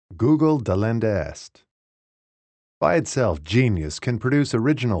Google delenda est. By itself, genius can produce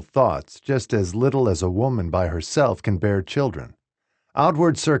original thoughts just as little as a woman by herself can bear children.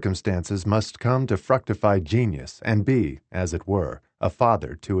 Outward circumstances must come to fructify genius and be, as it were, a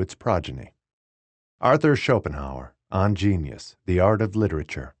father to its progeny. Arthur Schopenhauer, On Genius, the Art of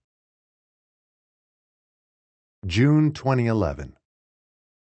Literature. June 2011.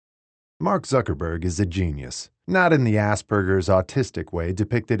 Mark Zuckerberg is a genius, not in the Asperger's autistic way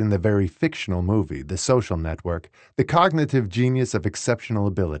depicted in the very fictional movie, The Social Network, the cognitive genius of exceptional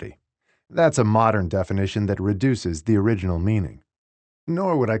ability. That's a modern definition that reduces the original meaning.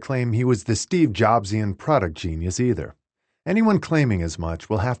 Nor would I claim he was the Steve Jobsian product genius either. Anyone claiming as much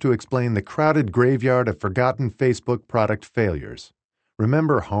will have to explain the crowded graveyard of forgotten Facebook product failures.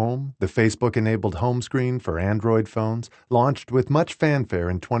 Remember Home, the Facebook-enabled home screen for Android phones, launched with much fanfare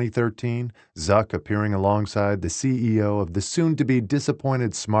in 2013, Zuck appearing alongside the CEO of the soon-to-be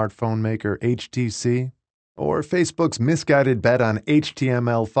disappointed smartphone maker HTC? Or Facebook's misguided bet on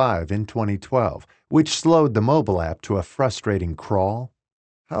HTML5 in 2012, which slowed the mobile app to a frustrating crawl?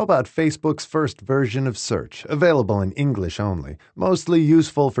 How about Facebook's first version of search, available in English only, mostly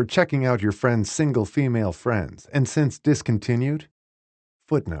useful for checking out your friend's single female friends, and since discontinued?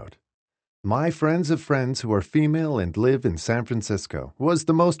 Footnote. My friends of friends who are female and live in San Francisco was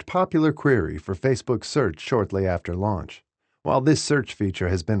the most popular query for Facebook search shortly after launch. While this search feature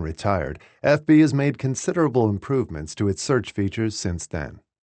has been retired, FB has made considerable improvements to its search features since then.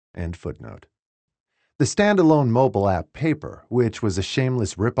 End footnote. The standalone mobile app Paper, which was a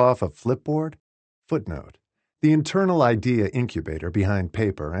shameless ripoff of Flipboard? Footnote. The internal idea incubator behind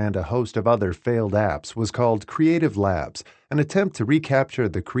Paper and a host of other failed apps was called Creative Labs, an attempt to recapture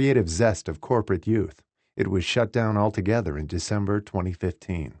the creative zest of corporate youth. It was shut down altogether in December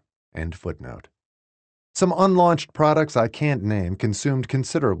 2015. End footnote. Some unlaunched products I can't name consumed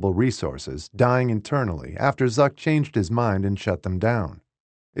considerable resources, dying internally after Zuck changed his mind and shut them down.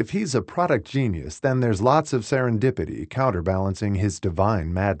 If he's a product genius, then there's lots of serendipity counterbalancing his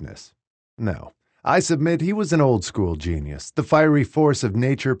divine madness. No. I submit he was an old-school genius, the fiery force of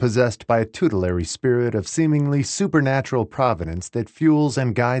nature possessed by a tutelary spirit of seemingly supernatural providence that fuels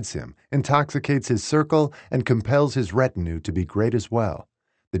and guides him, intoxicates his circle, and compels his retinue to be great as well.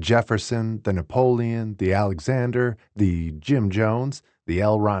 The Jefferson, the Napoleon, the Alexander, the Jim Jones, the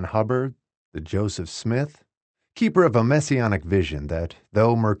L. Ron Hubbard, the Joseph Smith. Keeper of a messianic vision that,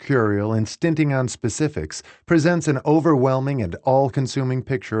 though mercurial and stinting on specifics, presents an overwhelming and all-consuming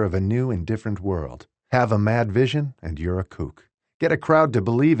picture of a new and different world. Have a mad vision, and you're a kook. Get a crowd to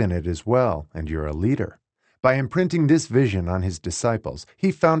believe in it as well, and you're a leader. By imprinting this vision on his disciples,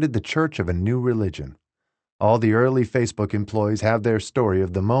 he founded the church of a new religion. All the early Facebook employees have their story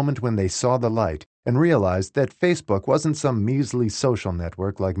of the moment when they saw the light and realized that Facebook wasn't some measly social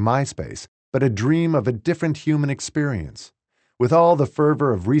network like MySpace, but a dream of a different human experience. With all the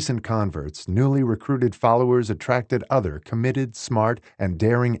fervor of recent converts, newly recruited followers attracted other committed, smart, and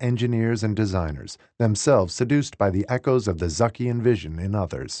daring engineers and designers, themselves seduced by the echoes of the Zuckian vision in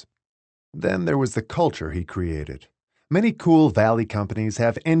others. Then there was the culture he created. Many cool Valley companies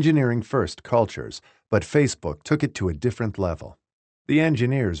have engineering-first cultures, but Facebook took it to a different level. The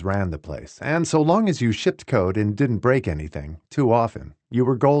engineers ran the place, and so long as you shipped code and didn't break anything, too often, you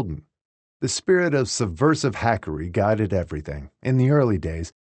were golden. The spirit of subversive hackery guided everything. In the early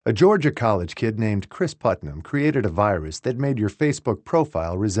days, a Georgia college kid named Chris Putnam created a virus that made your Facebook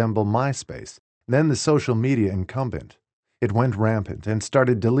profile resemble MySpace, then the social media incumbent. It went rampant and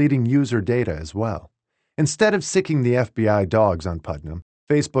started deleting user data as well. Instead of sicking the FBI dogs on Putnam,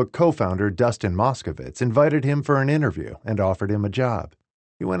 Facebook co-founder Dustin Moskovitz invited him for an interview and offered him a job.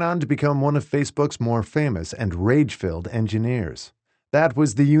 He went on to become one of Facebook's more famous and rage-filled engineers. That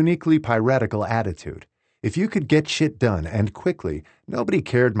was the uniquely piratical attitude. If you could get shit done and quickly, nobody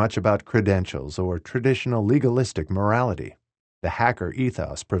cared much about credentials or traditional legalistic morality. The hacker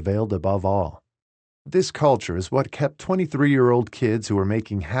ethos prevailed above all. This culture is what kept 23-year-old kids who were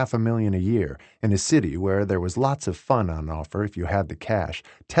making $500,000 a year in a city where there was lots of fun on offer if you had the cash,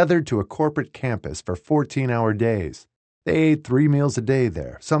 tethered to a corporate campus for 14-hour days. They ate 3 meals a day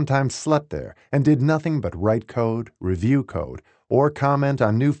there, sometimes slept there, and did nothing but write code, review code, or comment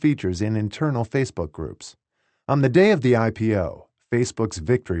on new features in internal Facebook groups. On the day of the IPO, Facebook's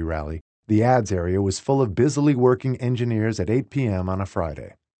victory rally, the ads area was full of busily working engineers at 8 p.m. on a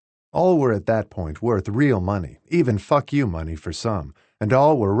Friday. All were at that point worth real money, even fuck you money for some, and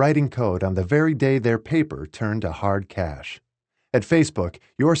all were writing code on the very day their paper turned to hard cash. At Facebook,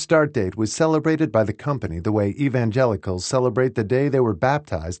 your start date was celebrated by the company the way evangelicals celebrate the day they were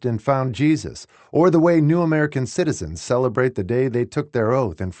baptized and found Jesus, or the way new American citizens celebrate the day they took their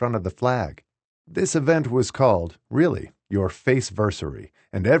oath in front of the flag. This event was called, really, your Faceversary,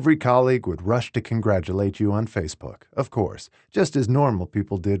 and every colleague would rush to congratulate you on Facebook, of course, just as normal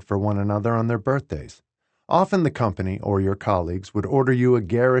people did for one another on their birthdays. Often the company or your colleagues would order you a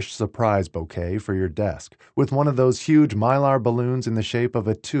garish surprise bouquet for your desk, with one of those huge Mylar balloons in the shape of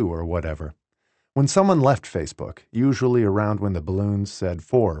a 2 or whatever. When someone left Facebook, usually around when the balloons said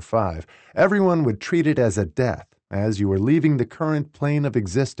 4 or 5, everyone would treat it as a death, as you were leaving the current plane of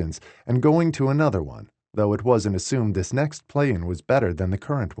existence and going to another one, though it wasn't assumed this next plane was better than the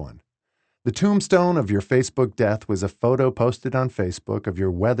current one. The tombstone of your Facebook death was a photo posted on Facebook of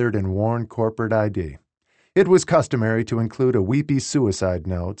your weathered and worn corporate ID. It was customary to include a weepy suicide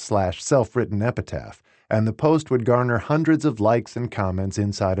note / self-written epitaph, and the post would garner hundreds of likes and comments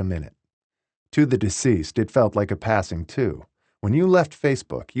inside a minute. To the deceased, it felt like a passing too. When you left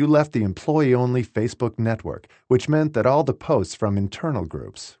Facebook, you left the employee-only Facebook network, which meant that all the posts from internal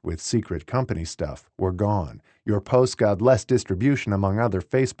groups, with secret company stuff, were gone. Your posts got less distribution among other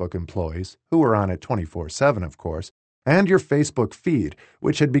Facebook employees, who were on it 24/7, of course, and your Facebook feed,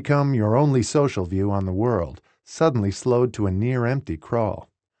 which had become your only social view on the world, suddenly slowed to a near-empty crawl.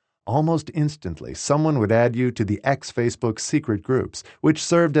 Almost instantly, someone would add you to the ex-Facebook secret groups, which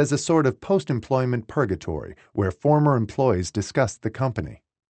served as a sort of post-employment purgatory, where former employees discussed the company.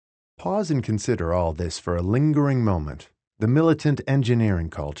 Pause and consider all this for a lingering moment. The militant engineering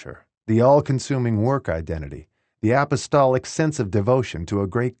culture, the all-consuming work identity, the apostolic sense of devotion to a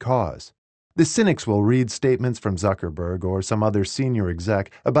great cause. The cynics will read statements from Zuckerberg or some other senior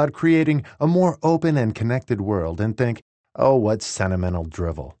exec about creating a more open and connected world and think, oh, what sentimental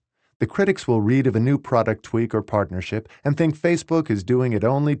drivel. The critics will read of a new product tweak or partnership and think Facebook is doing it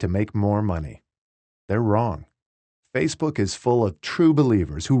only to make more money. They're wrong. Facebook is full of true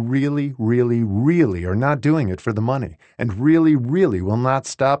believers who really, really, really are not doing it for the money, and really, really will not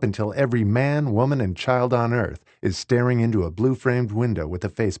stop until every man, woman, and child on earth is staring into a blue-framed window with a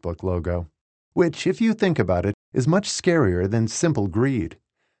Facebook logo. Which, if you think about it, is much scarier than simple greed.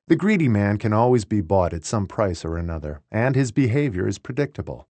 The greedy man can always be bought at some price or another, and his behavior is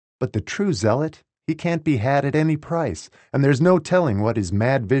predictable. But the true zealot, he can't be had at any price, and there's no telling what his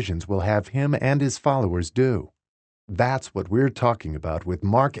mad visions will have him and his followers do. That's what we're talking about with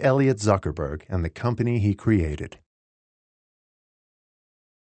Mark Elliott Zuckerberg and the company he created.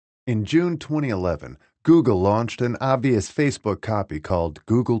 In June 2011, Google launched an obvious Facebook copy called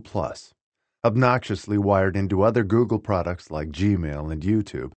Google+. Obnoxiously wired into other Google products like Gmail and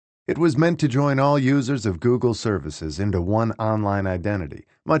YouTube, it was meant to join all users of Google services into one online identity,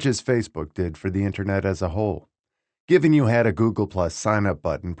 much as Facebook did for the Internet as a whole. Given you had a Google+ sign-up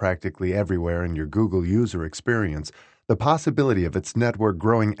button practically everywhere in your Google user experience, the possibility of its network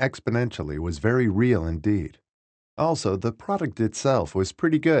growing exponentially was very real indeed. Also, the product itself was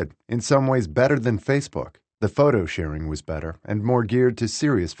pretty good, in some ways better than Facebook. The photo sharing was better and more geared to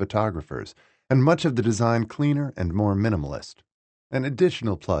serious photographers, and much of the design cleaner and more minimalist. An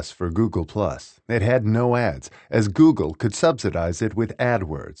additional plus for Google+, it had no ads, as Google could subsidize it with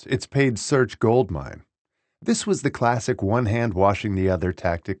AdWords, its paid search goldmine. This was the classic one-hand washing the other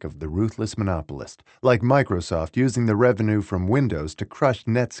tactic of the ruthless monopolist, like Microsoft using the revenue from Windows to crush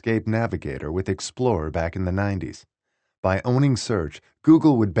Netscape Navigator with Explorer back in the 90s. By owning search,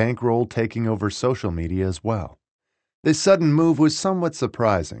 Google would bankroll taking over social media as well. This sudden move was somewhat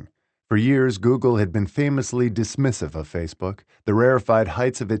surprising. For years, Google had been famously dismissive of Facebook, the rarefied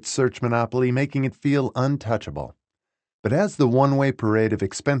heights of its search monopoly making it feel untouchable. But as the one-way parade of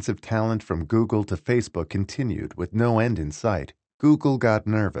expensive talent from Google to Facebook continued with no end in sight, Google got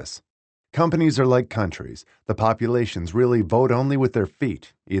nervous. Companies are like countries. The populations really vote only with their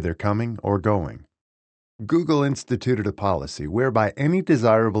feet, either coming or going. Google instituted a policy whereby any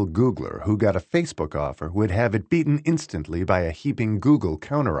desirable Googler who got a Facebook offer would have it beaten instantly by a heaping Google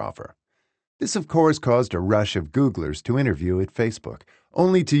counteroffer. This, of course, caused a rush of Googlers to interview at Facebook,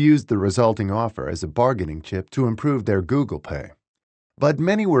 only to use the resulting offer as a bargaining chip to improve their Google pay. But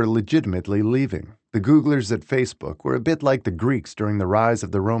many were legitimately leaving. The Googlers at Facebook were a bit like the Greeks during the rise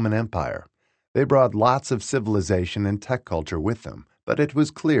of the Roman Empire. They brought lots of civilization and tech culture with them, but it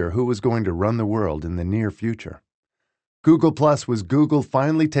was clear who was going to run the world in the near future. Google+ was Google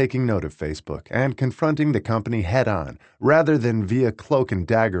finally taking note of Facebook and confronting the company head-on, rather than via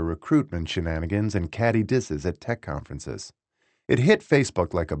cloak-and-dagger recruitment shenanigans and catty disses at tech conferences. It hit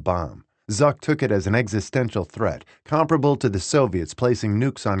Facebook like a bomb. Zuck took it as an existential threat, comparable to the Soviets placing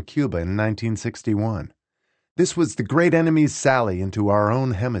nukes on Cuba in 1961. This was the great enemy's sally into our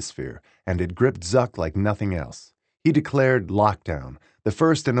own hemisphere, and it gripped Zuck like nothing else. He declared lockdown, the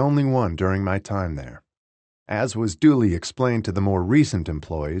first and only one during my time there. As was duly explained to the more recent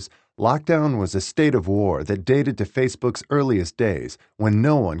employees, lockdown was a state of war that dated to Facebook's earliest days, when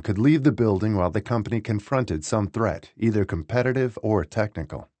no one could leave the building while the company confronted some threat, either competitive or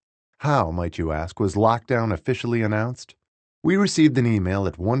technical. How, might you ask, was lockdown officially announced? We received an email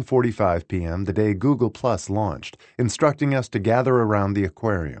at 1:45 p.m. the day Google Plus launched, instructing us to gather around the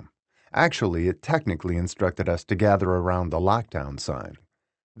aquarium. Actually, it technically instructed us to gather around the lockdown sign.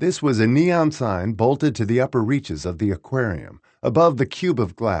 This was a neon sign bolted to the upper reaches of the aquarium, above the cube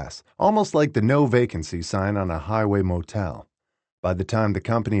of glass, almost like the no vacancy sign on a highway motel. By the time the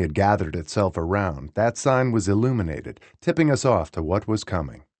company had gathered itself around, that sign was illuminated, tipping us off to what was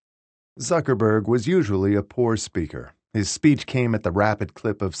coming. Zuckerberg was usually a poor speaker. His speech came at the rapid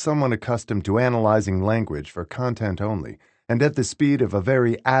clip of someone accustomed to analyzing language for content only, and at the speed of a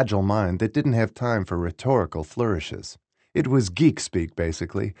very agile mind that didn't have time for rhetorical flourishes. It was geek speak,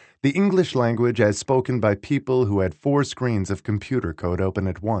 basically, the English language as spoken by people who had 4 screens of computer code open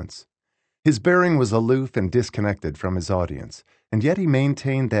at once. His bearing was aloof and disconnected from his audience, and yet he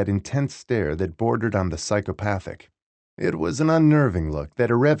maintained that intense stare that bordered on the psychopathic. It was an unnerving look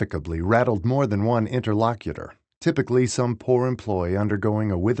that irrevocably rattled more than one interlocutor, typically some poor employee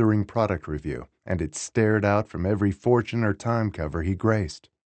undergoing a withering product review, and it stared out from every Fortune or Time cover he graced.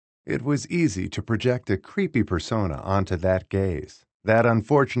 It was easy to project a creepy persona onto that gaze. That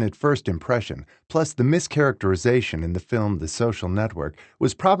unfortunate first impression, plus the mischaracterization in the film The Social Network,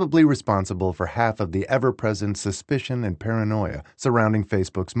 was probably responsible for half of the ever-present suspicion and paranoia surrounding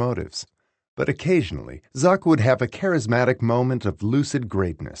Facebook's motives. But occasionally, Zuck would have a charismatic moment of lucid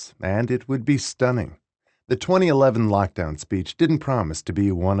greatness, and it would be stunning. The 2011 lockdown speech didn't promise to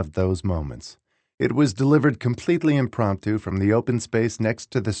be one of those moments. It was delivered completely impromptu from the open space next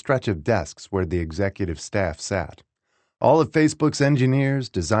to the stretch of desks where the executive staff sat. All of Facebook's engineers,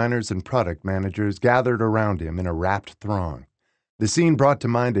 designers, and product managers gathered around him in a rapt throng. The scene brought to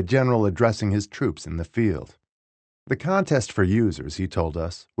mind a general addressing his troops in the field. The contest for users, he told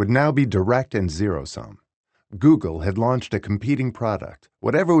us, would now be direct and zero-sum. Google had launched a competing product.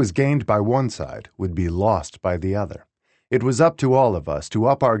 Whatever was gained by one side would be lost by the other. It was up to all of us to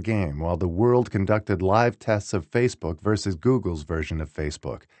up our game while the world conducted live tests of Facebook versus Google's version of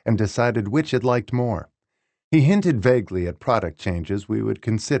Facebook and decided which it liked more. He hinted vaguely at product changes we would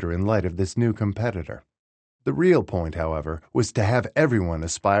consider in light of this new competitor. The real point, however, was to have everyone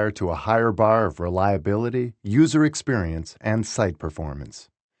aspire to a higher bar of reliability, user experience, and site performance.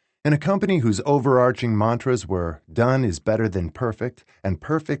 In a company whose overarching mantras were "done is better than perfect" and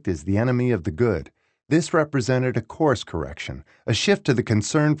 "perfect is the enemy of the good," this represented a course correction, a shift to the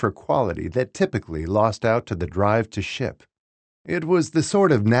concern for quality that typically lost out to the drive to ship. It was the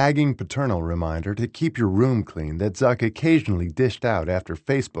sort of nagging paternal reminder to keep your room clean that Zuck occasionally dished out after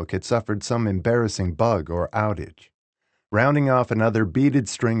Facebook had suffered some embarrassing bug or outage. Rounding off another beaded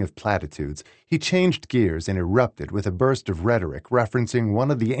string of platitudes, he changed gears and erupted with a burst of rhetoric referencing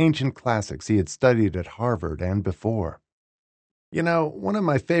one of the ancient classics he had studied at Harvard and before. You know, one of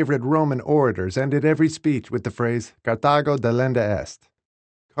my favorite Roman orators ended every speech with the phrase, "Carthago delenda est."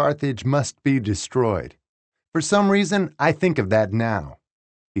 Carthage must be destroyed. For some reason, I think of that now.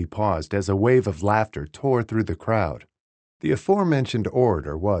 He paused as a wave of laughter tore through the crowd. The aforementioned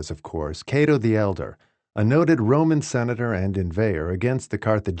orator was, of course, Cato the Elder, a noted Roman senator and inveigher against the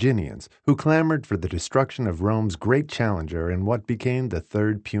Carthaginians, who clamored for the destruction of Rome's great challenger in what became the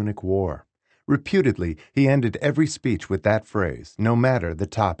Third Punic War. Reputedly, he ended every speech with that phrase, no matter the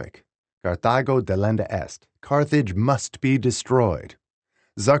topic. Carthago delenda est. Carthage must be destroyed.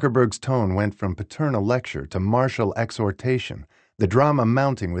 Zuckerberg's tone went from paternal lecture to martial exhortation, the drama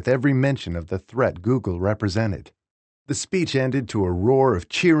mounting with every mention of the threat Google represented. The speech ended to a roar of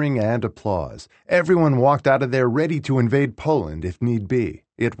cheering and applause. Everyone walked out of there ready to invade Poland if need be.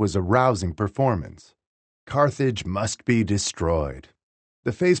 It was a rousing performance. Carthage must be destroyed.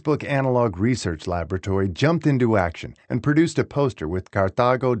 The Facebook Analog Research Laboratory jumped into action and produced a poster with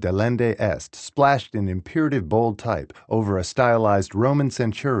Carthago delenda est splashed in imperative bold type over a stylized Roman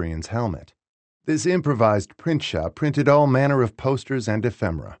centurion's helmet. This improvised print shop printed all manner of posters and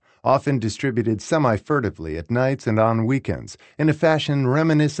ephemera, often distributed semi-furtively at nights and on weekends, in a fashion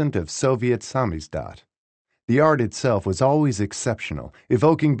reminiscent of Soviet samizdat. The art itself was always exceptional,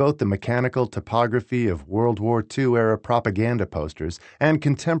 evoking both the mechanical topography of World War II-era propaganda posters and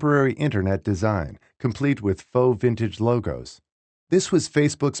contemporary Internet design, complete with faux vintage logos. This was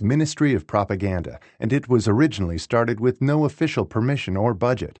Facebook's Ministry of Propaganda, and it was originally started with no official permission or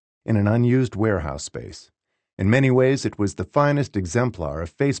budget, in an unused warehouse space. In many ways, it was the finest exemplar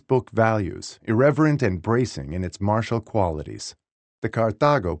of Facebook values, irreverent and bracing in its martial qualities. The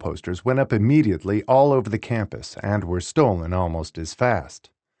Carthago posters went up immediately all over the campus and were stolen almost as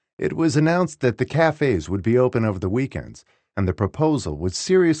fast. It was announced that the cafes would be open over the weekends, and the proposal was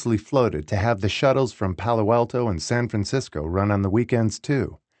seriously floated to have the shuttles from Palo Alto and San Francisco run on the weekends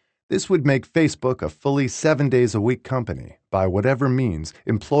too. This would make Facebook a fully 7-days-a-week company. By whatever means,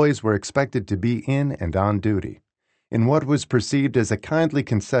 employees were expected to be in and on duty. In what was perceived as a kindly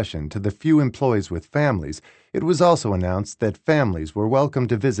concession to the few employees with families, it was also announced that families were welcome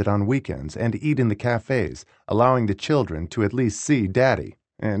to visit on weekends and eat in the cafes, allowing the children to at least see Daddy.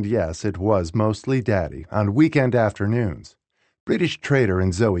 And yes, it was mostly Daddy, on weekend afternoons. British Trader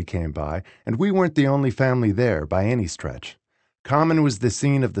and Zoe came by, and we weren't the only family there by any stretch. Common was the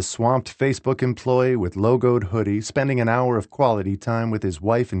scene of the swamped Facebook employee with logoed hoodie spending an hour of quality time with his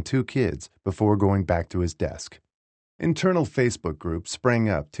wife and 2 kids before going back to his desk. Internal Facebook groups sprang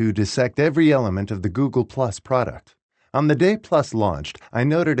up to dissect every element of the Google Plus product. On the day Plus launched, I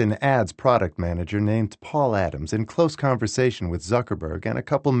noted an ads product manager named Paul Adams in close conversation with Zuckerberg and a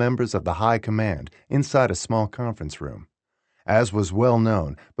couple members of the high command inside a small conference room. As was well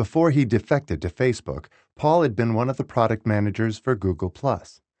known, before he defected to Facebook, Paul had been one of the product managers for Google+.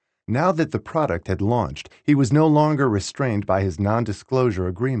 Now that the product had launched, he was no longer restrained by his non-disclosure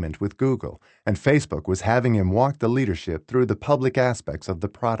agreement with Google, and Facebook was having him walk the leadership through the public aspects of the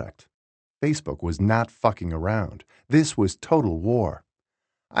product. Facebook was not fucking around. This was total war.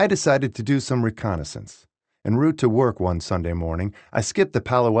 I decided to do some reconnaissance. En route to work one Sunday morning, I skipped the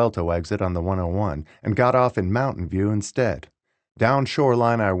Palo Alto exit on the 101 and got off in Mountain View instead. Down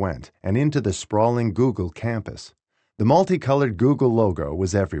Shoreline I went, and into the sprawling Google campus. The multicolored Google logo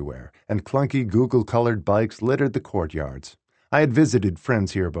was everywhere, and clunky Google-colored bikes littered the courtyards. I had visited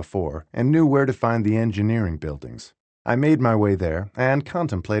friends here before, and knew where to find the engineering buildings. I made my way there and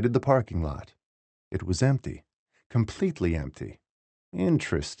contemplated the parking lot. It was empty. Completely empty.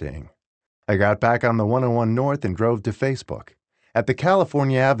 Interesting. I got back on the 101 North and drove to Facebook. At the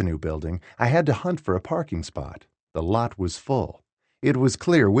California Avenue building, I had to hunt for a parking spot. The lot was full. It was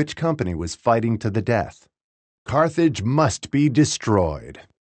clear which company was fighting to the death. Carthage must be destroyed.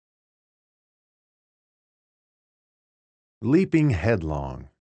 Leaping headlong.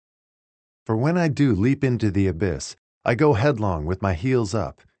 For when I do leap into the abyss, I go headlong with my heels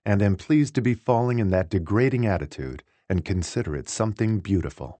up and am pleased to be falling in that degrading attitude and consider it something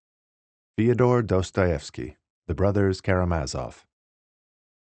beautiful. Fyodor Dostoevsky, The Brothers Karamazov.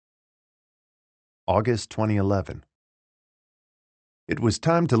 August 2011. It was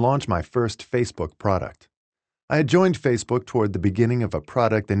time to launch my first Facebook product. I had joined Facebook toward the beginning of a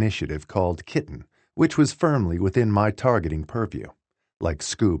product initiative called Kitten, which was firmly within my targeting purview. Like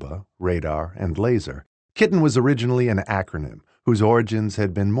Scuba, Radar, and Laser, Kitten was originally an acronym whose origins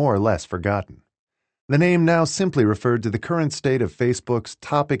had been more or less forgotten. The name now simply referred to the current state of Facebook's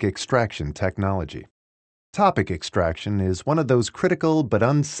topic extraction technology. Topic extraction is one of those critical but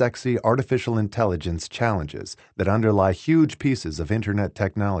unsexy artificial intelligence challenges that underlie huge pieces of Internet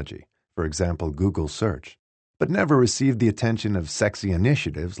technology, for example Google Search, but never received the attention of sexy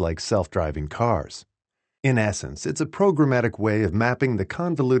initiatives like self-driving cars. In essence, it's a programmatic way of mapping the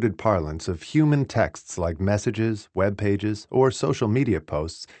convoluted parlance of human texts like messages, web pages, or social media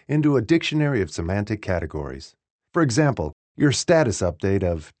posts into a dictionary of semantic categories. For example, your status update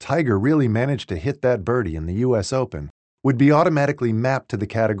of "Tiger really managed to hit that birdie in the U.S. Open" would be automatically mapped to the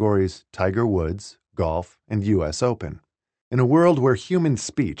categories Tiger Woods, Golf, and U.S. Open. In a world where human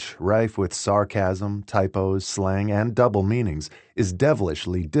speech, rife with sarcasm, typos, slang, and double meanings, is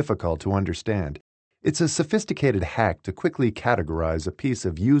devilishly difficult to understand, it's a sophisticated hack to quickly categorize a piece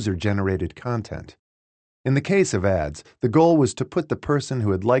of user-generated content. In the case of ads, the goal was to put the person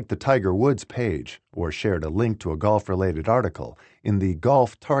who had liked the Tiger Woods page or shared a link to a golf-related article in the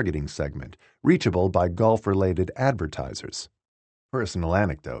golf targeting segment, reachable by golf-related advertisers. Personal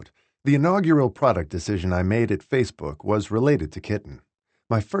anecdote: the inaugural product decision I made at Facebook was related to Kitten.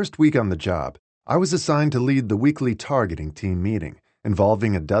 My first week on the job, I was assigned to lead the weekly targeting team meeting,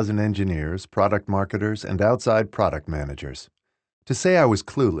 involving a dozen engineers, product marketers, and outside product managers. To say I was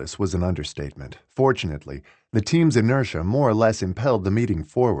clueless was an understatement. Fortunately, the team's inertia more or less impelled the meeting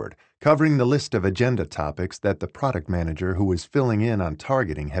forward, covering the list of agenda topics that the product manager who was filling in on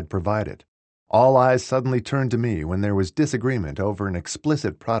targeting had provided. All eyes suddenly turned to me when there was disagreement over an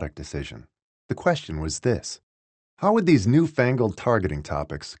explicit product decision. The question was this: how would these newfangled targeting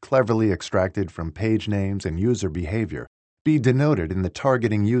topics, cleverly extracted from page names and user behavior, be denoted in the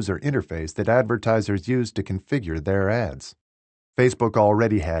targeting user interface that advertisers use to configure their ads? Facebook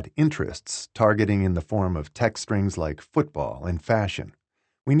already had interests targeting in the form of text strings like football and fashion.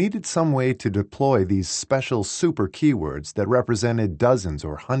 We needed some way to deploy these special super keywords that represented dozens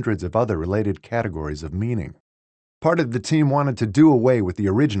or hundreds of other related categories of meaning. Part of the team wanted to do away with the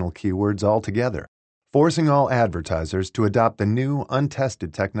original keywords altogether, forcing all advertisers to adopt the new,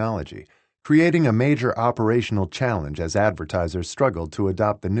 untested technology, creating a major operational challenge as advertisers struggled to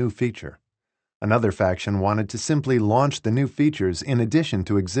adopt the new feature. Another faction wanted to simply launch the new features in addition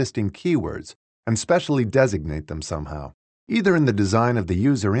to existing keywords and specially designate them somehow, either in the design of the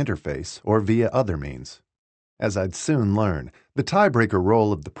user interface or via other means. As I'd soon learn, the tiebreaker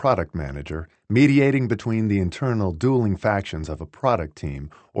role of the product manager, mediating between the internal dueling factions of a product team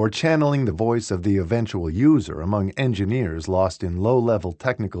or channeling the voice of the eventual user among engineers lost in low-level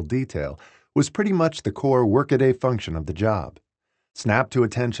technical detail, was pretty much the core workaday function of the job. Snapped to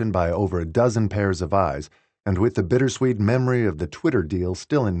attention by over a dozen pairs of eyes, and with the bittersweet memory of the Twitter deal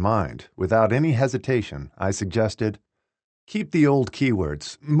still in mind, without any hesitation, I suggested, keep the old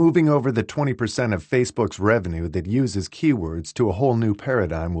keywords. Moving over the 20% of Facebook's revenue that uses keywords to a whole new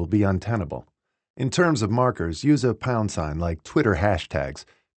paradigm will be untenable. In terms of markers, use a # like Twitter hashtags.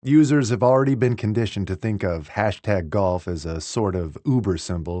 Users have already been conditioned to think of #golf as a sort of Uber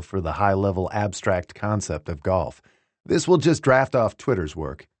symbol for the high-level abstract concept of golf. This will just draft off Twitter's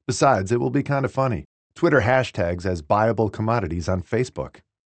work. Besides, it will be kind of funny. Twitter hashtags as buyable commodities on Facebook.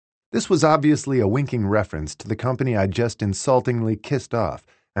 This was obviously a winking reference to the company I just insultingly kissed off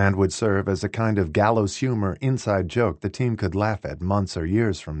and would serve as a kind of gallows humor inside joke the team could laugh at months or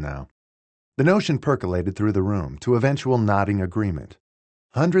years from now. The notion percolated through the room to eventual nodding agreement.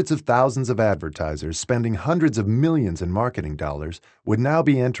 Hundreds of thousands of advertisers spending hundreds of millions in marketing dollars would now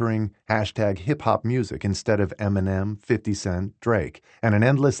be entering #hip-hop music instead of Eminem, 50 Cent, Drake, and an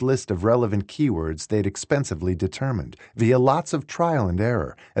endless list of relevant keywords they'd expensively determined, via lots of trial and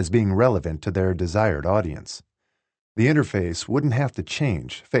error, as being relevant to their desired audience. The interface wouldn't have to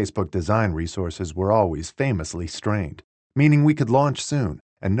change. Facebook design resources were always famously strained, meaning we could launch soon,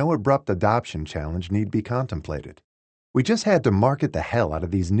 and no abrupt adoption challenge need be contemplated. We just had to market the hell out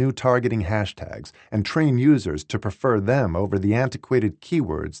of these new targeting hashtags and train users to prefer them over the antiquated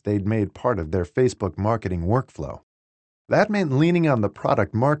keywords they'd made part of their Facebook marketing workflow. That meant leaning on the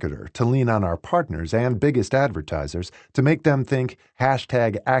product marketer to lean on our partners and biggest advertisers to make them think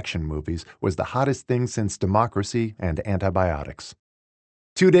 #action movies was the hottest thing since democracy and antibiotics.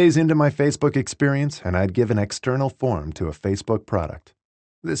 2 days into my Facebook experience, and I'd given external form to a Facebook product.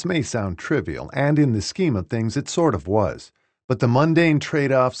 This may sound trivial, and in the scheme of things it sort of was, but the mundane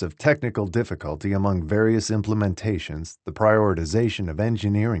trade-offs of technical difficulty among various implementations, the prioritization of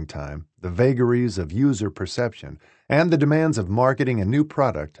engineering time, the vagaries of user perception, and the demands of marketing a new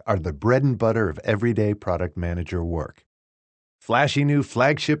product are the bread and butter of everyday product manager work. Flashy new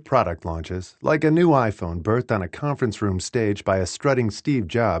flagship product launches, like a new iPhone birthed on a conference room stage by a strutting Steve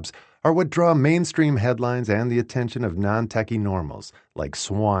Jobs, are what draw mainstream headlines and the attention of non-techie normals, like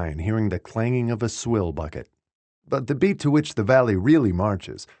swine hearing the clanging of a swill bucket. But the beat to which the Valley really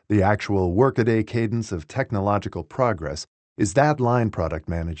marches, the actual workaday cadence of technological progress, is that line product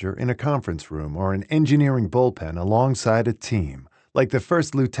manager in a conference room or an engineering bullpen alongside a team, like the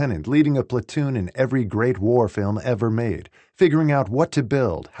first lieutenant leading a platoon in every great war film ever made, figuring out what to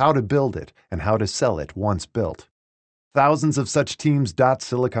build, how to build it, and how to sell it once built. Thousands of such teams dot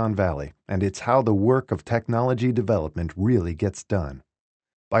Silicon Valley, and it's how the work of technology development really gets done.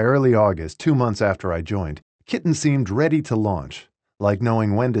 By early August, 2 months after I joined, Kitten seemed ready to launch. Like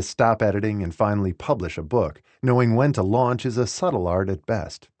knowing when to stop editing and finally publish a book, knowing when to launch is a subtle art at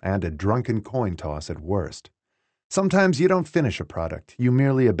best, and a drunken coin toss at worst. Sometimes you don't finish a product, you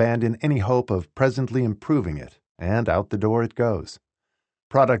merely abandon any hope of presently improving it, and out the door it goes.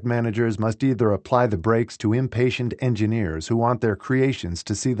 Product managers must either apply the brakes to impatient engineers who want their creations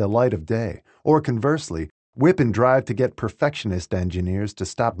to see the light of day, or conversely, whip and drive to get perfectionist engineers to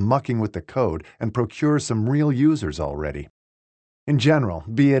stop mucking with the code and procure some real users already. In general,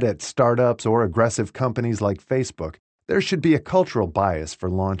 be it at startups or aggressive companies like Facebook, there should be a cultural bias for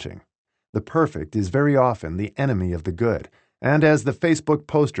launching. The perfect is very often the enemy of the good, and as the Facebook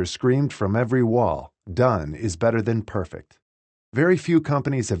poster screamed from every wall, done is better than perfect. Very few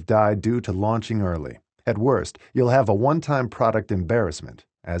companies have died due to launching early. At worst, you'll have a one-time product embarrassment,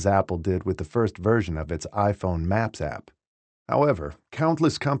 as Apple did with the first version of its iPhone Maps app. However,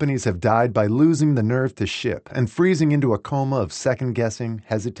 countless companies have died by losing the nerve to ship and freezing into a coma of second-guessing,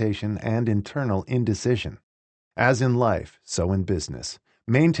 hesitation, and internal indecision. As in life, so in business.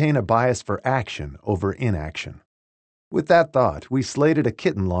 Maintain a bias for action over inaction. With that thought, we slated a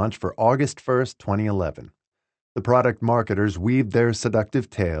Kitten launch for August 1st, 2011. The product marketers weaved their seductive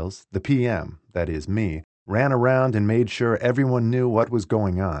tales, the PM, that is me, ran around and made sure everyone knew what was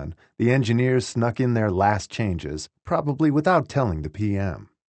going on, the engineers snuck in their last changes, probably without telling the PM.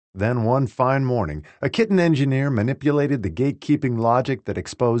 Then one fine morning, a Kitten engineer manipulated the gatekeeping logic that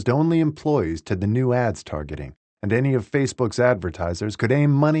exposed only employees to the new ads targeting, and any of Facebook's advertisers could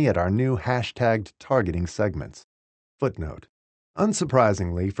aim money at our new hashtagged targeting segments. Footnote.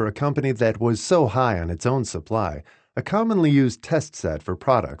 Unsurprisingly, for a company that was so high on its own supply, a commonly used test set for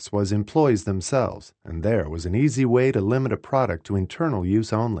products was employees themselves, and there was an easy way to limit a product to internal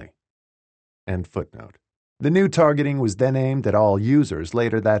use only. End footnote. The new targeting was then aimed at all users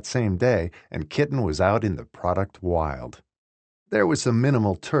later that same day, and Kitten was out in the product wild. There was some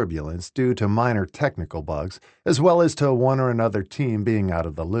minimal turbulence due to minor technical bugs, as well as to one or another team being out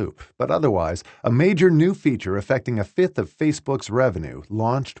of the loop, but otherwise, a major new feature affecting a fifth of Facebook's revenue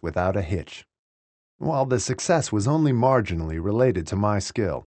launched without a hitch. While the success was only marginally related to my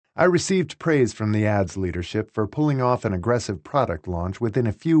skill, I received praise from the ads leadership for pulling off an aggressive product launch within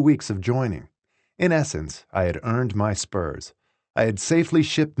a few weeks of joining. In essence, I had earned my spurs. I had safely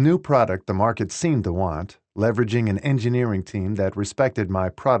shipped new product the market seemed to want, leveraging an engineering team that respected my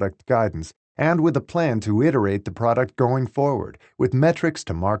product guidance, and with a plan to iterate the product going forward, with metrics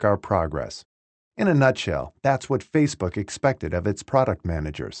to mark our progress. In a nutshell, that's what Facebook expected of its product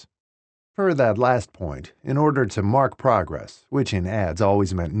managers. Per that last point, in order to mark progress, which in ads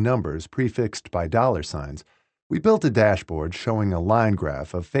always meant numbers prefixed by $signs, we built a dashboard showing a line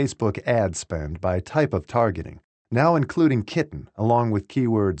graph of Facebook ad spend by type of targeting, now including Kitten, along with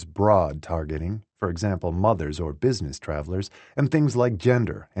keywords broad targeting, for example mothers or business travelers, and things like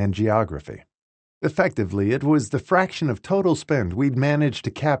gender and geography. Effectively, it was the fraction of total spend we'd managed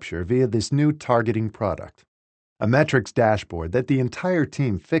to capture via this new targeting product. A metrics dashboard that the entire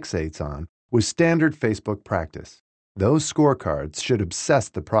team fixates on was standard Facebook practice. Those scorecards should obsess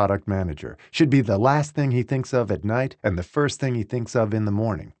the product manager, should be the last thing he thinks of at night and the first thing he thinks of in the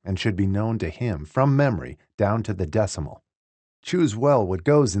morning, and should be known to him from memory down to the decimal. Choose well what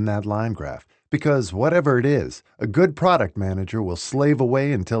goes in that line graph, because whatever it is, a good product manager will slave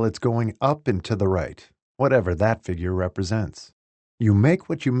away until it's going up and to the right, whatever that figure represents. You make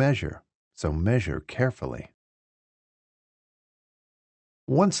what you measure, so measure carefully.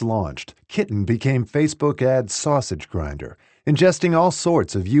 Once launched, Kitten became Facebook Ads' sausage grinder, ingesting all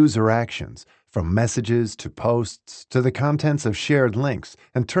sorts of user actions, from messages to posts to the contents of shared links,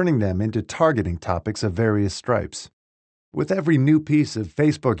 and turning them into targeting topics of various stripes. With every new piece of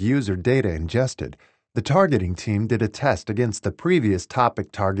Facebook user data ingested, the targeting team did a test against the previous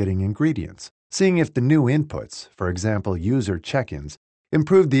topic targeting ingredients, seeing if the new inputs, for example user check-ins,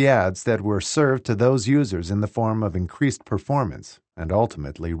 improved the ads that were served to those users in the form of increased performance and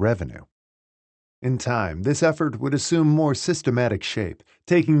ultimately revenue. In time, this effort would assume more systematic shape,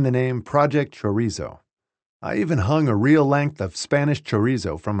 taking the name Project Chorizo. I even hung a real length of Spanish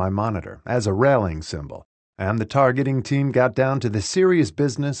chorizo from my monitor as a rallying symbol, and the targeting team got down to the serious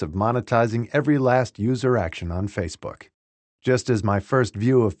business of monetizing every last user action on Facebook. Just as my first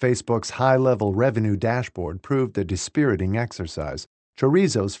view of Facebook's high-level revenue dashboard proved a dispiriting exercise,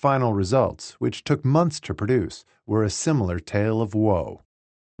 Chorizo's final results, which took months to produce, were a similar tale of woe.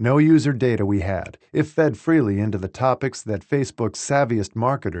 No user data we had, if fed freely into the topics that Facebook's savviest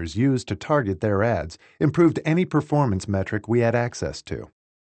marketers used to target their ads, improved any performance metric we had access to.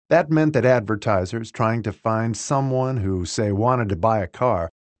 That meant that advertisers trying to find someone who, say, wanted to buy a car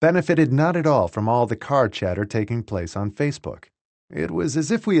benefited not at all from all the car chatter taking place on Facebook. It was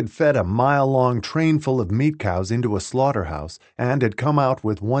as if we had fed a mile-long train full of meat cows into a slaughterhouse and had come out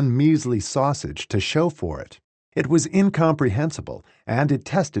with one measly sausage to show for it. It was incomprehensible, and it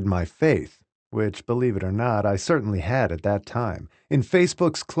tested my faith, which, believe it or not, I certainly had at that time, in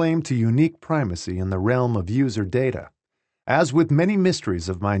Facebook's claim to unique primacy in the realm of user data. As with many mysteries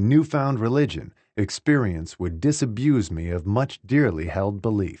of my newfound religion, experience would disabuse me of much dearly held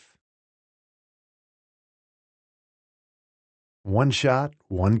belief. One shot,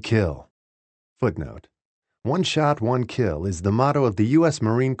 one kill. Footnote. One shot, one kill is the motto of the U.S.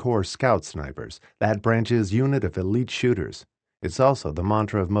 Marine Corps Scout Snipers, that branch's unit of elite shooters. It's also the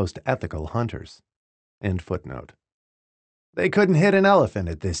mantra of most ethical hunters. End footnote. They couldn't hit an elephant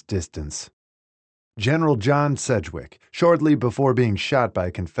at this distance. General John Sedgwick, shortly before being shot by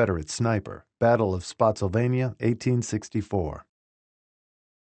a Confederate sniper, Battle of Spotsylvania, 1864.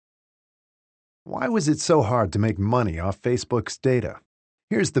 Why was it so hard to make money off Facebook's data?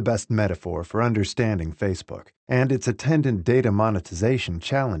 Here's the best metaphor for understanding Facebook and its attendant data monetization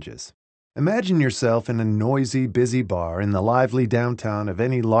challenges. Imagine yourself in a noisy, busy bar in the lively downtown of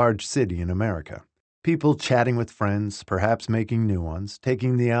any large city in America. People chatting with friends, perhaps making new ones,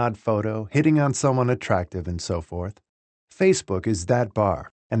 taking the odd photo, hitting on someone attractive, and so forth. Facebook is that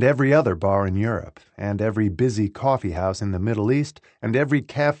bar, and every other bar in Europe, and every busy coffee house in the Middle East, and every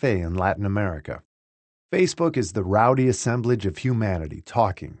cafe in Latin America. Facebook is the rowdy assemblage of humanity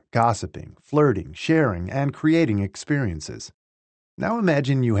talking, gossiping, flirting, sharing, and creating experiences. Now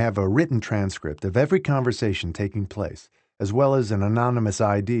imagine you have a written transcript of every conversation taking place, as well as an anonymous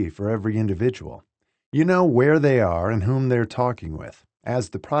ID for every individual. You know where they are and whom they're talking with.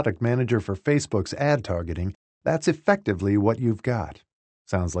 As the product manager for Facebook's ad targeting, that's effectively what you've got.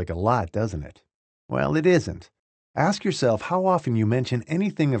 Sounds like a lot, doesn't it? Well, it isn't. Ask yourself how often you mention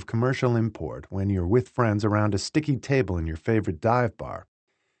anything of commercial import when you're with friends around a sticky table in your favorite dive bar.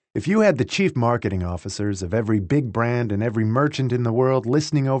 If you had the chief marketing officers of every big brand and every merchant in the world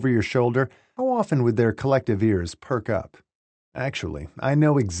listening over your shoulder, how often would their collective ears perk up? Actually, I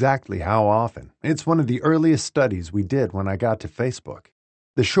know exactly how often. It's one of the earliest studies we did when I got to Facebook.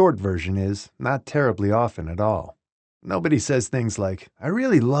 The short version is not terribly often at all. Nobody says things like, "I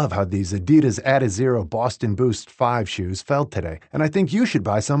really love how these Adidas Adizero Boston Boost 5 shoes felt today, and I think you should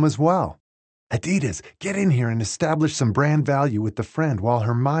buy some as well." Adidas, get in here and establish some brand value with the friend while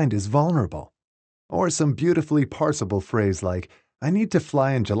her mind is vulnerable. Or some beautifully parsable phrase like, "I need to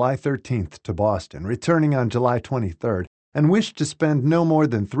fly on July 13th to Boston, returning on July 23rd, and wish to spend no more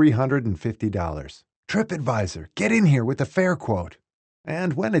than $350. TripAdvisor, get in here with a fare quote.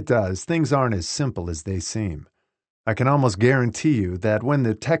 And when it does, things aren't as simple as they seem. I can almost guarantee you that when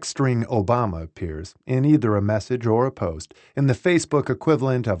the text string Obama appears, in either a message or a post, in the Facebook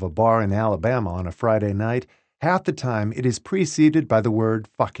equivalent of a bar in Alabama on a Friday night, half the time it is preceded by the word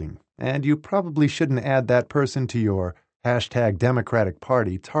fucking, and you probably shouldn't add that person to your #Democratic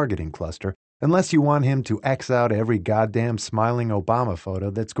Party targeting cluster unless you want him to X out every goddamn smiling Obama photo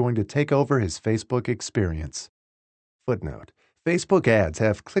that's going to take over his Facebook experience. Footnote. Facebook ads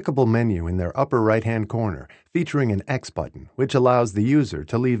have clickable menu in their upper right-hand corner, featuring an X button, which allows the user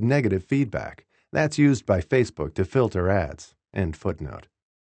to leave negative feedback. That's used by Facebook to filter ads. End footnote.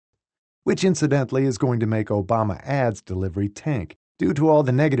 Which incidentally is going to make Obama ads delivery tank due to all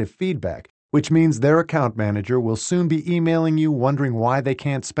the negative feedback, which means their account manager will soon be emailing you wondering why they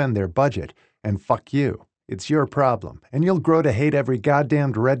can't spend their budget, and fuck you. It's your problem, and you'll grow to hate every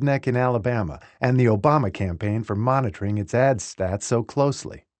goddamned redneck in Alabama and the Obama campaign for monitoring its ad stats so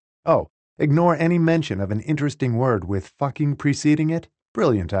closely. Oh, ignore any mention of an interesting word with fucking preceding it?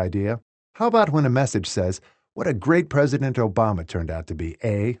 Brilliant idea. How about when a message says, "What a great President Obama turned out to be,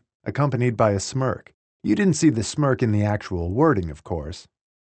 eh?" accompanied by a smirk. You didn't see the smirk in the actual wording, of course.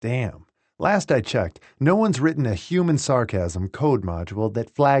 Damn. Last I checked, no one's written a human sarcasm code module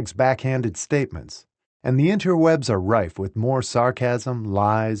that flags backhanded statements. And the interwebs are rife with more sarcasm,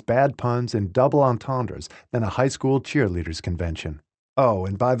 lies, bad puns, and double entendres than a high school cheerleaders' convention. Oh,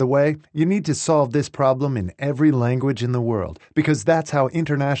 and by the way, you need to solve this problem in every language in the world, because that's how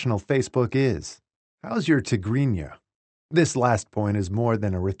international Facebook is. How's your Tigrinya? This last point is more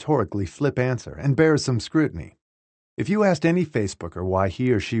than a rhetorically flip answer and bears some scrutiny. If you asked any Facebooker why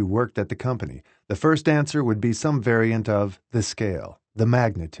he or she worked at the company, the first answer would be some variant of the scale, the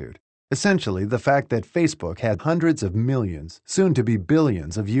magnitude. Essentially, the fact that Facebook had hundreds of millions, soon to be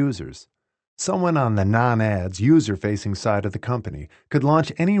billions, of users. Someone on the non-ads, user-facing side of the company could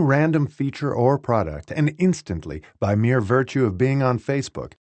launch any random feature or product, and instantly, by mere virtue of being on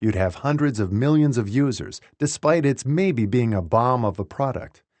Facebook, you'd have hundreds of millions of users, despite its maybe being a bomb of a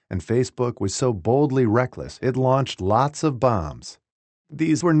product. And Facebook was so boldly reckless, it launched lots of bombs.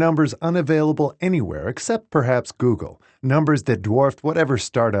 These were numbers unavailable anywhere except perhaps Google, numbers that dwarfed whatever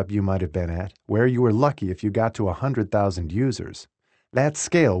startup you might have been at, where you were lucky if you got to 100,000 users. That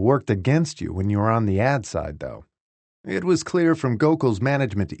scale worked against you when you were on the ad side, though. It was clear from Gokul's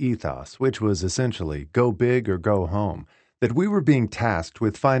management ethos, which was essentially go big or go home, that we were being tasked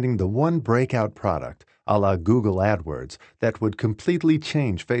with finding the one breakout product, a la Google AdWords, that would completely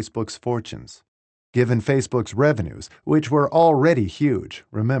change Facebook's fortunes. Given Facebook's revenues, which were already huge,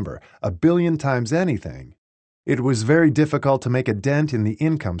 remember, 1 billion times anything, it was very difficult to make a dent in the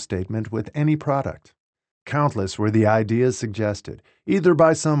income statement with any product. Countless were the ideas suggested, either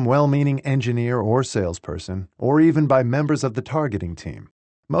by some well-meaning engineer or salesperson, or even by members of the targeting team.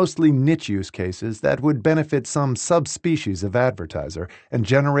 Mostly niche use cases that would benefit some subspecies of advertiser and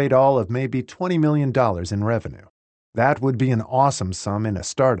generate all of maybe $20 million in revenue. That would be an awesome sum in a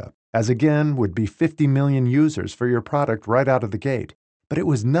startup, as again would be 50 million users for your product right out of the gate. But it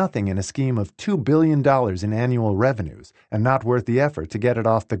was nothing in a scheme of $2 billion in annual revenues, and not worth the effort to get it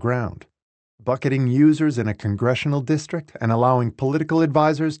off the ground. Bucketing users in a congressional district and allowing political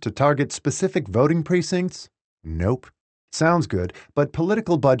advisors to target specific voting precincts? Nope. Sounds good, but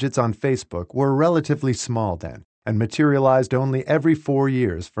political budgets on Facebook were relatively small then and materialized only every 4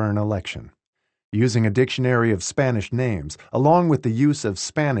 years for an election. Using a dictionary of Spanish names, along with the use of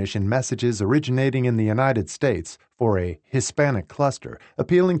Spanish in messages originating in the United States for a Hispanic cluster,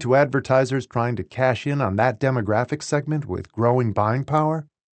 appealing to advertisers trying to cash in on that demographic segment with growing buying power?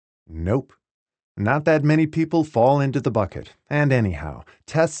 Nope. Not that many people fall into the bucket, and anyhow,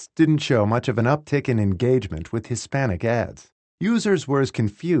 tests didn't show much of an uptick in engagement with Hispanic ads. Users were as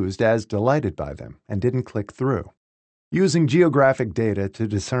confused as delighted by them and didn't click through. Using geographic data to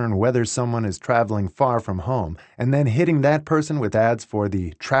discern whether someone is traveling far from home and then hitting that person with ads for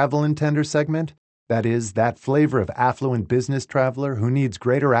the travel intender segment, that is, that flavor of affluent business traveler who needs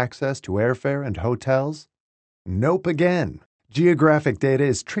greater access to airfare and hotels? Nope again. Geographic data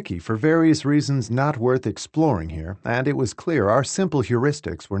is tricky for various reasons not worth exploring here, and it was clear our simple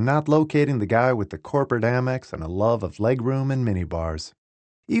heuristics were not locating the guy with the corporate Amex and a love of legroom and minibars.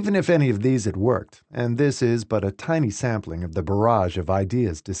 Even if any of these had worked, and this is but a tiny sampling of the barrage of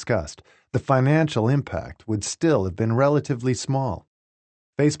ideas discussed, the financial impact would still have been relatively small.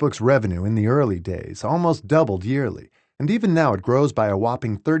 Facebook's revenue in the early days almost doubled yearly, and even now it grows by a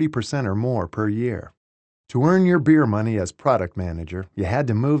whopping 30% or more per year. To earn your beer money as product manager, you had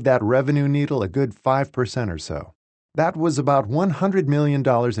to move that revenue needle a good 5% or so. That was about $100 million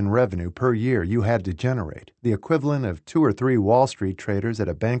in revenue per year you had to generate, the equivalent of 2 or 3 Wall Street traders at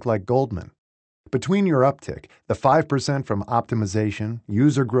a bank like Goldman. Between your uptick, the 5% from optimization,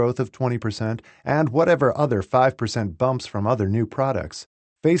 user growth of 20%, and whatever other 5% bumps from other new products,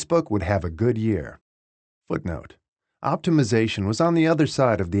 Facebook would have a good year. Footnote: optimization was on the other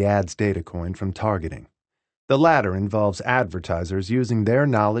side of the ads data coin from targeting. The latter involves advertisers using their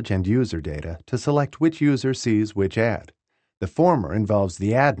knowledge and user data to select which user sees which ad. The former involves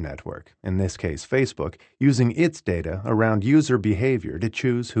the ad network, in this case Facebook, using its data around user behavior to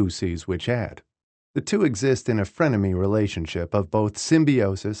choose who sees which ad. The two exist in a frenemy relationship of both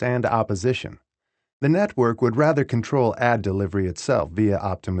symbiosis and opposition. The network would rather control ad delivery itself via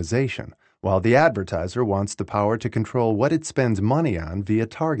optimization, while the advertiser wants the power to control what it spends money on via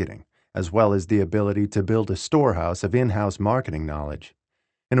targeting, as well as the ability to build a storehouse of in-house marketing knowledge.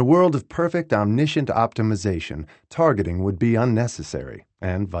 In a world of perfect omniscient optimization, targeting would be unnecessary,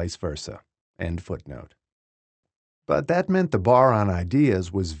 and vice versa. End footnote. But that meant the bar on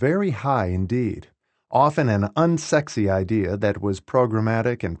ideas was very high indeed. Often an unsexy idea that was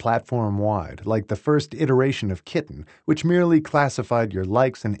programmatic and platform-wide, like the first iteration of Kitten, which merely classified your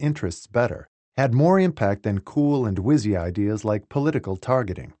likes and interests better, had more impact than cool and whizzy ideas like political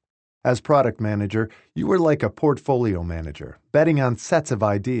targeting. As product manager, you were like a portfolio manager, betting on sets of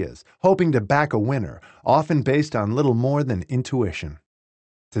ideas, hoping to back a winner, often based on little more than intuition.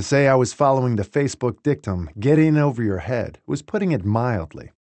 To say I was following the Facebook dictum, "get in over your head," was putting it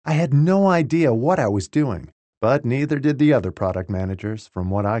mildly. I had no idea what I was doing, but neither did the other product managers, from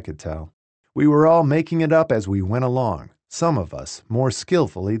what I could tell. We were all making it up as we went along, some of us more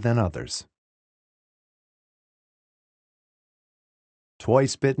skillfully than others.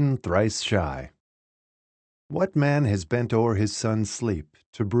 Twice bitten, thrice shy. What man has bent o'er his son's sleep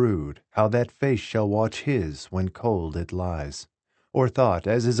to brood how that face shall watch his when cold it lies, or thought,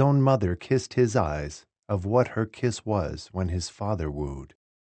 as his own mother kissed his eyes, of what her kiss was when his father wooed?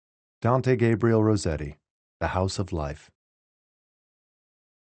 Dante Gabriel Rossetti, The House of Life.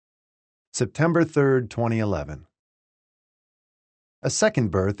 September 3, 2011. A second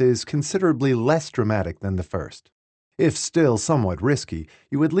birth is considerably less dramatic than the first. If still somewhat risky,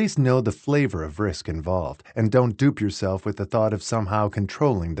 you at least know the flavor of risk involved, and don't dupe yourself with the thought of somehow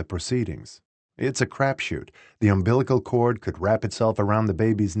controlling the proceedings. It's a crapshoot. The umbilical cord could wrap itself around the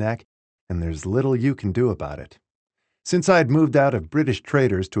baby's neck, and there's little you can do about it. Since I'd moved out of British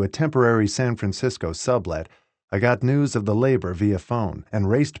Traders to a temporary San Francisco sublet, I got news of the labor via phone and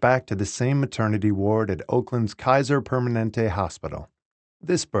raced back to the same maternity ward at Oakland's Kaiser Permanente Hospital.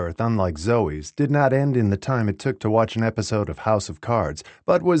 This birth, unlike Zoe's, did not end in the time it took to watch an episode of House of Cards,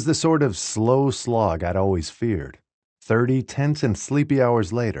 but was the sort of slow slog I'd always feared. 30 tense and sleepy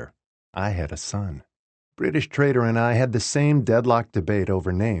hours later, I had a son. British Trader and I had the same deadlocked debate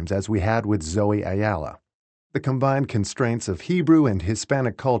over names as we had with Zoe Ayala. The combined constraints of Hebrew and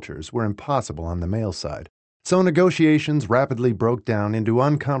Hispanic cultures were impossible on the male side, so negotiations rapidly broke down into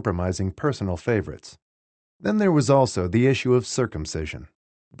uncompromising personal favorites. Then there was also the issue of circumcision.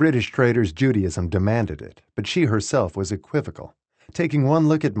 British Trader's Judaism demanded it, but she herself was equivocal. Taking one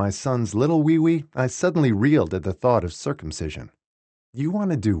look at my son's little wee-wee, I suddenly reeled at the thought of circumcision. You want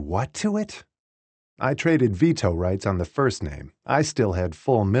to do what to it? I traded veto rights on the first name. I still had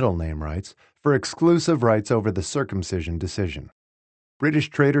full middle name rights for exclusive rights over the circumcision decision. British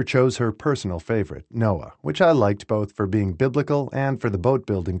Trader chose her personal favorite, Noah, which I liked both for being biblical and for the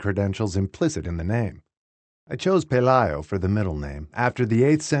boat-building credentials implicit in the name. I chose Pelayo for the middle name, after the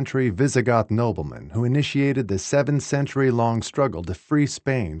 8th century Visigoth nobleman who initiated the 7-century-long struggle to free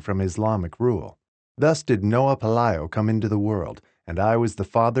Spain from Islamic rule. Thus did Noah Pelayo come into the world, and I was the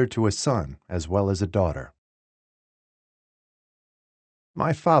father to a son as well as a daughter.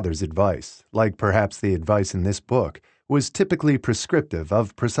 My father's advice, like perhaps the advice in this book, was typically prescriptive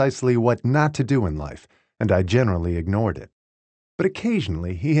of precisely what not to do in life, and I generally ignored it. But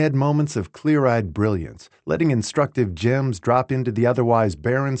occasionally he had moments of clear-eyed brilliance, letting instructive gems drop into the otherwise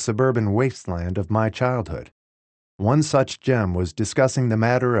barren suburban wasteland of my childhood. One such gem was discussing the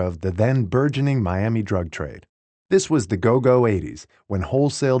matter of the then burgeoning Miami drug trade. This was the go-go 80s, when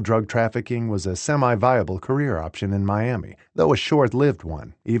wholesale drug trafficking was a semi-viable career option in Miami, though a short-lived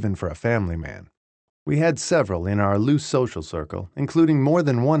one, even for a family man. We had several in our loose social circle, including more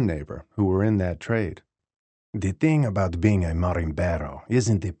than one neighbor, who were in that trade. The thing about being a marimbero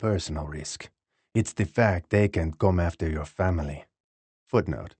isn't the personal risk. It's the fact they can come after your family.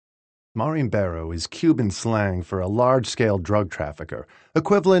 Footnote. Marimbero is Cuban slang for a large-scale drug trafficker,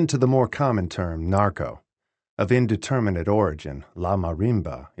 equivalent to the more common term narco. Of indeterminate origin, La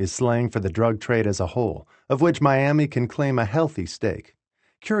Marimba is slang for the drug trade as a whole, of which Miami can claim a healthy stake.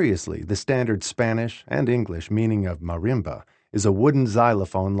 Curiously, the standard Spanish and English meaning of marimba is a wooden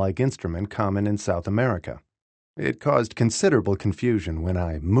xylophone-like instrument common in South America. It caused considerable confusion when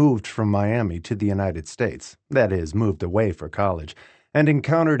I moved from Miami to the United States, that is, moved away for college, and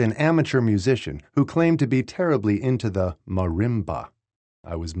encountered an amateur musician who claimed to be terribly into the marimba.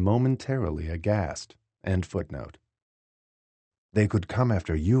 I was momentarily aghast. End footnote. They could come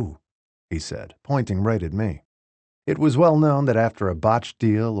after you, he said, pointing right at me. It was well known that after a botched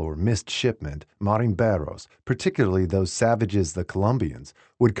deal or missed shipment, marimberos, particularly those savages the Colombians,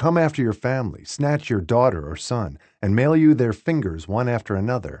 would come after your family, snatch your daughter or son, and mail you their fingers one after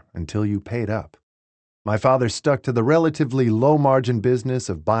another until you paid up. My father stuck to the relatively low-margin business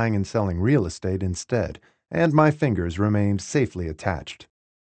of buying and selling real estate instead, and my fingers remained safely attached.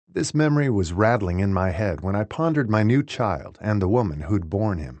 This memory was rattling in my head when I pondered my new child and the woman who'd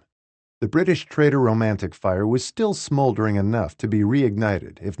borne him. The British Trader romantic fire was still smoldering enough to be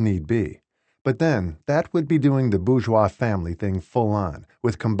reignited if need be. But then, that would be doing the bourgeois family thing full on,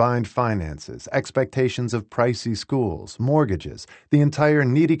 with combined finances, expectations of pricey schools, mortgages, the entire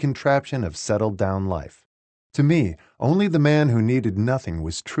needy contraption of settled-down life. To me, only the man who needed nothing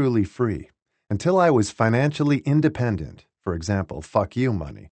was truly free. Until I was financially independent, for example, fuck you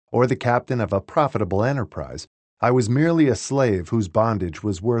money, or the captain of a profitable enterprise, I was merely a slave whose bondage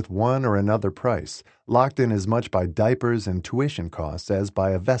was worth one or another price, locked in as much by diapers and tuition costs as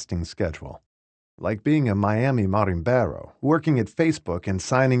by a vesting schedule. Like being a Miami marimbero, working at Facebook and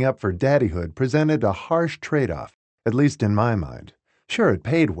signing up for daddyhood presented a harsh trade-off, at least in my mind. Sure, it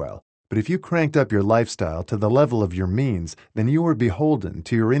paid well, but if you cranked up your lifestyle to the level of your means, then you were beholden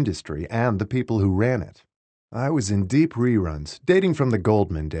to your industry and the people who ran it. I was in deep reruns, dating from the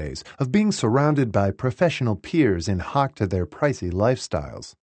Goldman days, of being surrounded by professional peers in hock to their pricey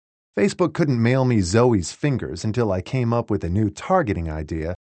lifestyles. Facebook couldn't mail me Zoe's fingers until I came up with a new targeting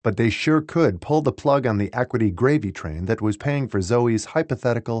idea, but they sure could pull the plug on the equity gravy train that was paying for Zoe's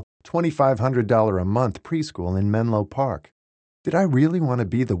hypothetical $2,500 a month preschool in Menlo Park. Did I really want to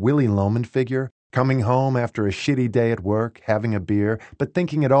be the Willy Loman figure? Coming home after a shitty day at work, having a beer, but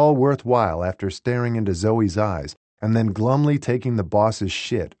thinking it all worthwhile after staring into Zoe's eyes, and then glumly taking the boss's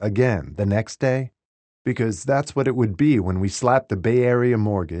shit again the next day? Because that's what it would be when we slapped the Bay Area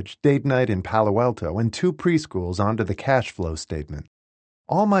mortgage, date night in Palo Alto, and 2 preschools onto the cash flow statement.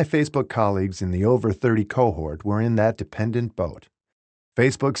 All my Facebook colleagues in the over 30 cohort were in that dependent boat.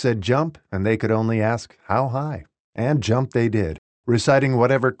 Facebook said jump, and they could only ask how high. And jump they did, reciting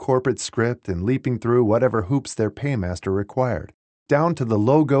whatever corporate script and leaping through whatever hoops their paymaster required, down to the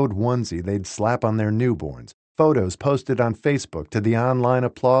logoed onesie they'd slap on their newborns, photos posted on Facebook to the online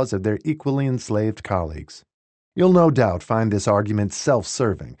applause of their equally enslaved colleagues. You'll no doubt find this argument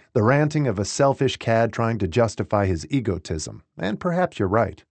self-serving, the ranting of a selfish cad trying to justify his egotism, and perhaps you're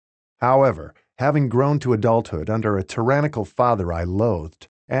right. However, having grown to adulthood under a tyrannical father I loathed,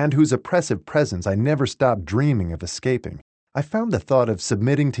 and whose oppressive presence I never stopped dreaming of escaping, I found the thought of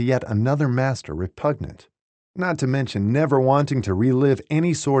submitting to yet another master repugnant. Not to mention never wanting to relive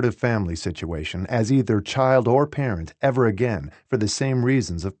any sort of family situation as either child or parent ever again for the same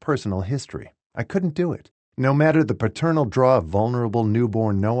reasons of personal history. I couldn't do it. No matter the paternal draw of vulnerable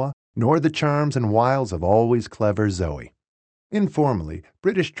newborn Noah, nor the charms and wiles of always clever Zoe. Informally,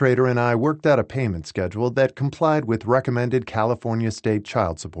 British Trader and I worked out a payment schedule that complied with recommended California state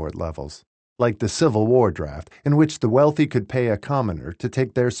child support levels. Like the Civil War draft, in which the wealthy could pay a commoner to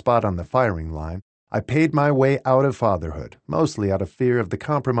take their spot on the firing line, I paid my way out of fatherhood, mostly out of fear of the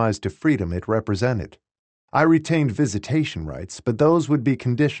compromise to freedom it represented. I retained visitation rights, but those would be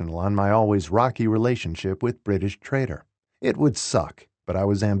conditional on my always rocky relationship with British Trader. It would suck, but I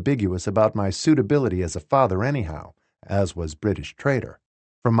was ambiguous about my suitability as a father anyhow, as was British Trader.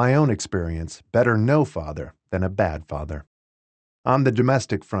 From my own experience, better no father than a bad father. On the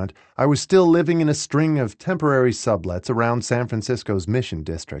domestic front, I was still living in a string of temporary sublets around San Francisco's Mission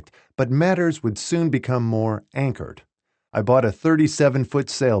District, but matters would soon become more anchored. I bought a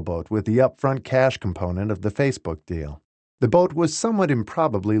 37-foot sailboat with the upfront cash component of the Facebook deal. The boat was somewhat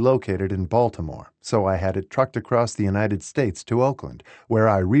improbably located in Baltimore, so I had it trucked across the United States to Oakland, where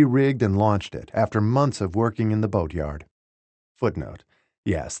I re-rigged and launched it after months of working in the boatyard. Footnote.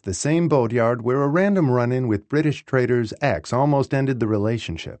 Yes, the same boatyard where a random run-in with British Trader's ex almost ended the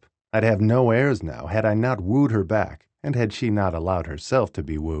relationship. I'd have no heirs now had I not wooed her back, and had she not allowed herself to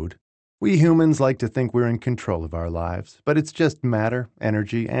be wooed. We humans like to think we're in control of our lives, but it's just matter,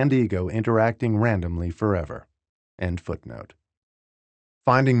 energy, and ego interacting randomly forever. End footnote.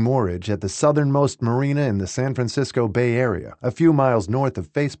 Finding moorage at the southernmost marina in the San Francisco Bay Area, a few miles north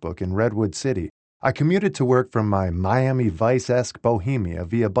of Facebook in Redwood City, I commuted to work from my Miami Vice-esque Bohemia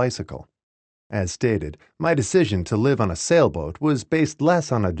via bicycle. As stated, my decision to live on a sailboat was based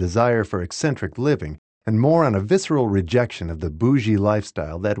less on a desire for eccentric living and more on a visceral rejection of the bougie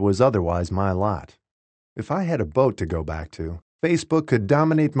lifestyle that was otherwise my lot. If I had a boat to go back to, Facebook could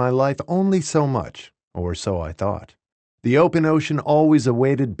dominate my life only so much, or so I thought. The open ocean always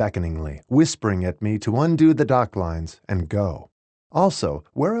awaited beckoningly, whispering at me to undo the dock lines and go. Also,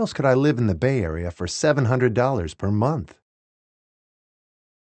 where else could I live in the Bay Area for $700 per month?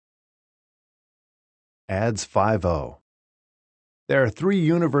 Ads 5.0. There are three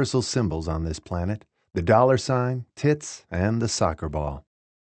universal symbols on this planet: the $, tits, and the soccer ball.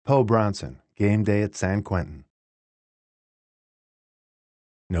 Poe Bronson, Game Day at San Quentin.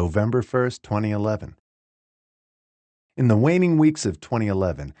 November 1st, 2011. In the waning weeks of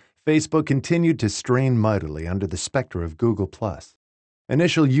 2011, Facebook continued to strain mightily under the specter of Google+.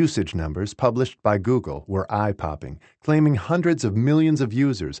 Initial usage numbers published by Google were eye-popping, claiming hundreds of millions of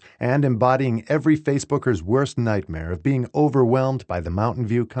users and embodying every Facebooker's worst nightmare of being overwhelmed by the Mountain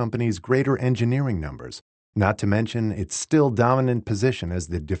View company's greater engineering numbers, not to mention its still dominant position as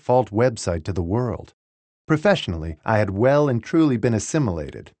the default website to the world. Professionally, I had well and truly been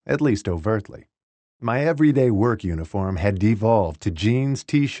assimilated, at least overtly. My everyday work uniform had devolved to jeans,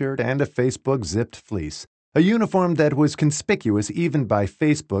 t-shirt, and a Facebook zipped fleece, a uniform that was conspicuous even by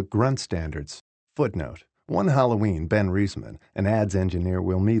Facebook grunt standards. Footnote. One Halloween, Ben Reisman, an ads engineer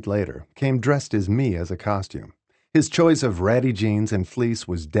we'll meet later, came dressed as me as a costume. His choice of ratty jeans and fleece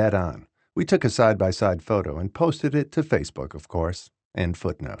was dead on. We took a side-by-side photo and posted it to Facebook, of course. End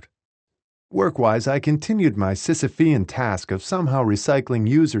footnote. Work-wise, I continued my Sisyphean task of somehow recycling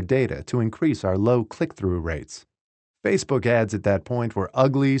user data to increase our low click-through rates. Facebook ads at that point were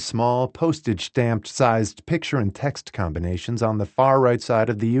ugly, small, postage-stamped sized picture and text combinations on the far right side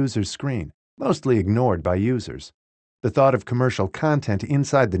of the user's screen, mostly ignored by users. The thought of commercial content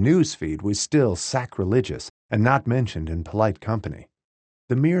inside the news feed was still sacrilegious and not mentioned in polite company.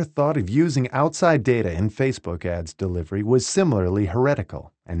 The mere thought of using outside data in Facebook ads delivery was similarly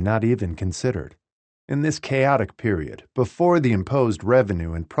heretical and not even considered. In this chaotic period, before the imposed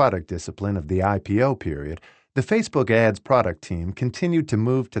revenue and product discipline of the IPO period, the Facebook ads product team continued to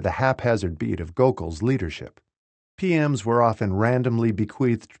move to the haphazard beat of Gokul's leadership. PMs were often randomly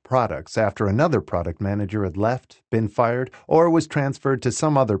bequeathed products after another product manager had left, been fired, or was transferred to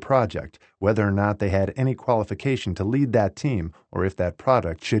some other project, whether or not they had any qualification to lead that team or if that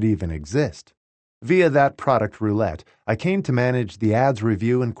product should even exist. Via that product roulette, I came to manage the ads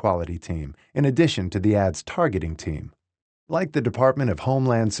review and quality team, in addition to the ads targeting team. Like the Department of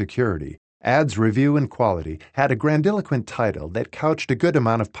Homeland Security, Ads Review and Quality had a grandiloquent title that couched a good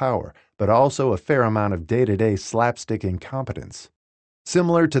amount of power, but also a fair amount of day-to-day slapstick incompetence.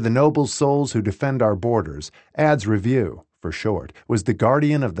 Similar to the noble souls who defend our borders, Ads Review, for short, was the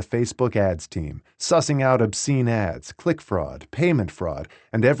guardian of the Facebook ads team, sussing out obscene ads, click fraud, payment fraud,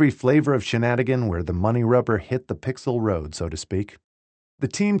 and every flavor of shenanigan where the money rubber hit the pixel road, so to speak. The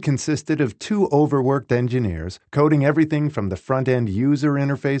team consisted of 2 overworked engineers, coding everything from the front-end user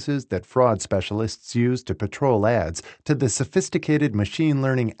interfaces that fraud specialists use to patrol ads to the sophisticated machine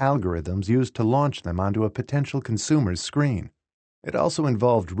learning algorithms used to launch them onto a potential consumer's screen. It also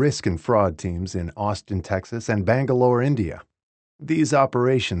involved risk and fraud teams in Austin, Texas, and Bangalore, India. These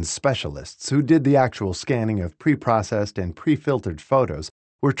operations specialists, who did the actual scanning of pre-processed and pre-filtered photos,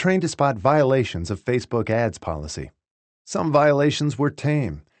 were trained to spot violations of Facebook ads policy. Some violations were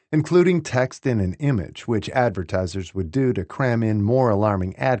tame, including text in an image, which advertisers would do to cram in more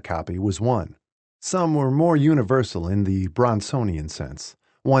alarming ad copy, was one. Some were more universal in the Bronsonian sense.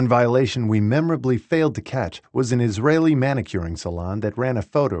 One violation we memorably failed to catch was an Israeli manicuring salon that ran a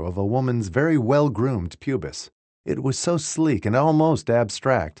photo of a woman's very well-groomed pubis. It was so sleek and almost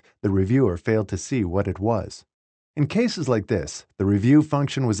abstract, the reviewer failed to see what it was. In cases like this, the review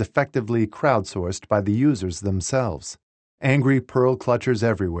function was effectively crowdsourced by the users themselves. Angry pearl clutchers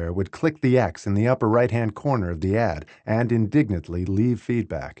everywhere would click the X in the upper right-hand corner of the ad and indignantly leave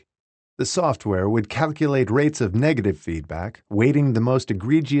feedback. The software would calculate rates of negative feedback, weighting the most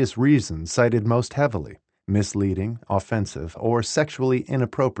egregious reasons cited most heavily: misleading, offensive, or sexually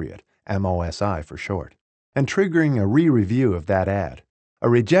inappropriate, MOSI for short, and triggering a re-review of that ad. A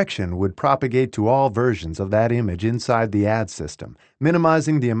rejection would propagate to all versions of that image inside the ad system,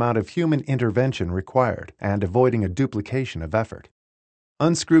 minimizing the amount of human intervention required and avoiding a duplication of effort.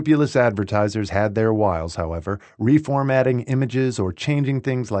 Unscrupulous advertisers had their wiles, however, reformatting images or changing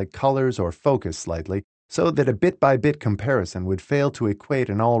things like colors or focus slightly so that a bit-by-bit comparison would fail to equate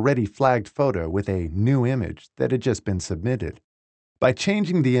an already flagged photo with a new image that had just been submitted. By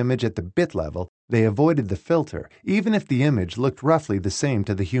changing the image at the bit level, they avoided the filter, even if the image looked roughly the same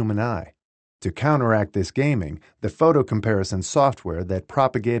to the human eye. To counteract this gaming, the photo comparison software that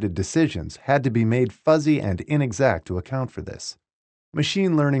propagated decisions had to be made fuzzy and inexact to account for this.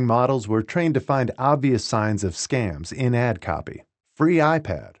 Machine learning models were trained to find obvious signs of scams in ad copy. Free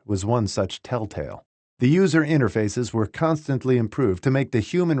iPad was one such telltale. The user interfaces were constantly improved to make the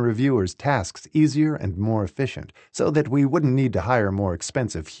human reviewers' tasks easier and more efficient, so that we wouldn't need to hire more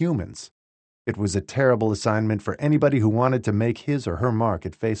expensive humans. It was a terrible assignment for anybody who wanted to make his or her mark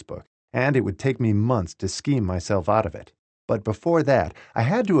at Facebook, and it would take me months to scheme myself out of it. But before that, I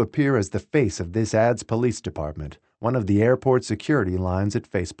had to appear as the face of this ads police department, one of the airport security lines at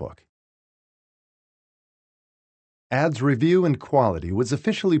Facebook. Ads review and quality was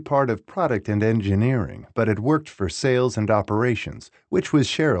officially part of product and engineering, but it worked for sales and operations, which was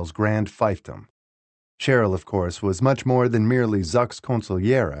Cheryl's grand fiefdom. Cheryl, of course, was much more than merely Zuck's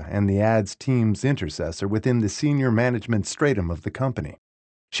consigliera and the ads team's intercessor within the senior management stratum of the company.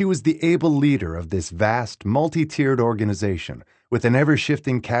 She was the able leader of this vast, multi-tiered organization, with an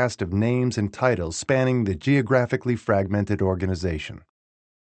ever-shifting cast of names and titles spanning the geographically fragmented organization.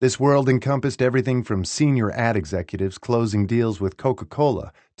 This world encompassed everything from senior ad executives closing deals with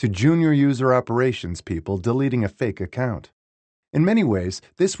Coca-Cola to junior user operations people deleting a fake account. In many ways,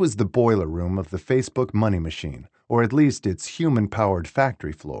 this was the boiler room of the Facebook money machine, or at least its human-powered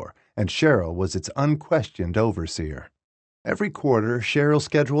factory floor, and Cheryl was its unquestioned overseer. Every quarter, Cheryl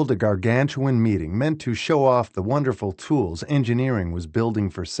scheduled a gargantuan meeting meant to show off the wonderful tools engineering was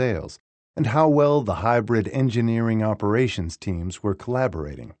building for sales and how well the hybrid engineering operations teams were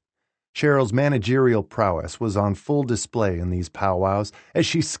collaborating. Cheryl's managerial prowess was on full display in these powwows as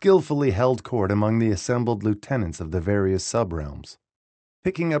she skillfully held court among the assembled lieutenants of the various subrealms.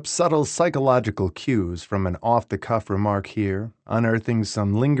 Picking up subtle psychological cues from an off-the-cuff remark here, unearthing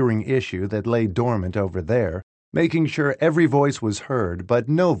some lingering issue that lay dormant over there, making sure every voice was heard but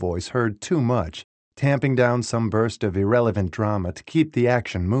no voice heard too much, tamping down some burst of irrelevant drama to keep the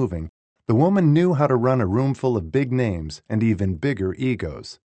action moving, the woman knew how to run a room full of big names and even bigger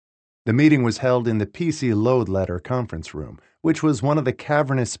egos. The meeting was held in the PC Load Letter conference room, which was one of the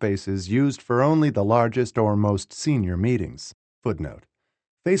cavernous spaces used for only the largest or most senior meetings. Footnote: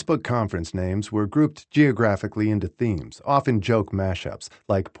 Facebook conference names were grouped geographically into themes, often joke mashups,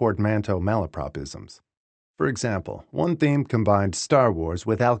 like portmanteau malapropisms. For example, one theme combined Star Wars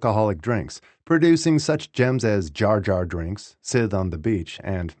with alcoholic drinks, producing such gems as Jar Jar Drinks, Sith on the Beach,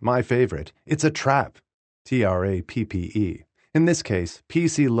 and, my favorite, It's a Trap, TRAPPE. In this case,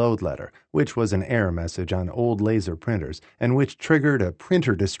 PC Load Letter, which was an error message on old laser printers and which triggered a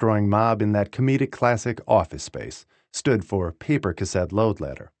printer-destroying mob in that comedic classic Office Space, stood for Paper Cassette Load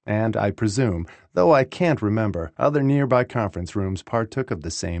Letter, and, I presume, though I can't remember, other nearby conference rooms partook of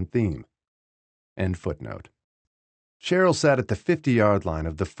the same theme. End footnote. Cheryl sat at the 50-yard line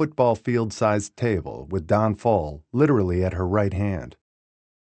of the football field-sized table with Don Fall literally at her right hand.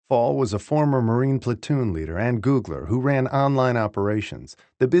 Fall was a former Marine platoon leader and Googler who ran online operations,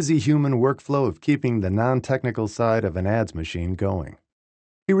 the busy human workflow of keeping the non-technical side of an ads machine going.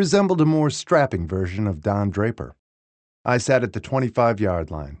 He resembled a more strapping version of Don Draper. I sat at the 25-yard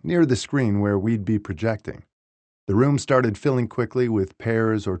line, near the screen where we'd be projecting. The room started filling quickly with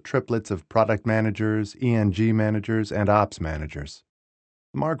pairs or triplets of product managers, ENG managers, and ops managers.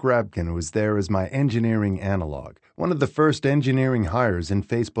 Mark Rabkin was there as my engineering analog, one of the first engineering hires in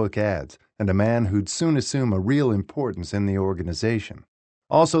Facebook ads, and a man who'd soon assume a real importance in the organization.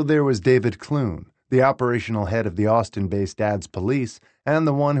 Also there was David Clune, the operational head of the Austin-based ads police, and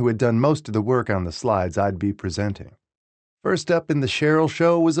the one who had done most of the work on the slides I'd be presenting. First up in the Cheryl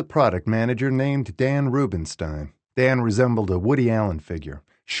show was a product manager named Dan Rubenstein. Dan resembled a Woody Allen figure,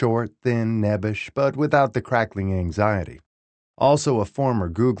 short, thin, nebbish, but without the crackling anxiety. Also a former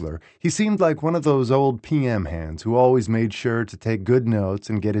Googler, he seemed like one of those old PM hands who always made sure to take good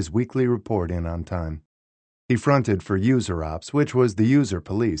notes and get his weekly report in on time. He fronted for User Ops, which was the user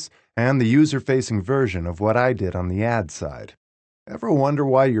police, and the user-facing version of what I did on the ad side. Ever wonder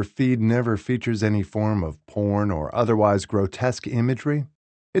why your feed never features any form of porn or otherwise grotesque imagery?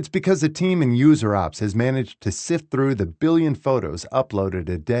 It's because a team in User Ops has managed to sift through the billion photos uploaded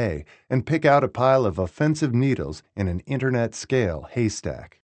a day and pick out a pile of offensive needles in an internet-scale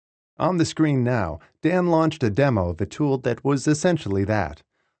haystack. On the screen now, Dan launched a demo of a tool that was essentially that.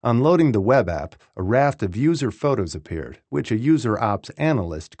 Unloading the web app, a raft of user photos appeared, which a User Ops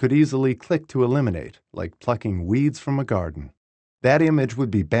analyst could easily click to eliminate, like plucking weeds from a garden. That image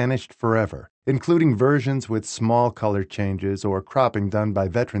would be banished forever, including versions with small color changes or cropping done by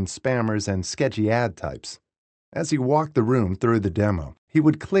veteran spammers and sketchy ad types. As he walked the room through the demo, he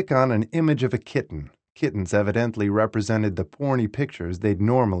would click on an image of a kitten. Kittens evidently represented the porny pictures they'd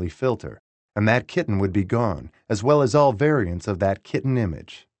normally filter, and that kitten would be gone, as well as all variants of that kitten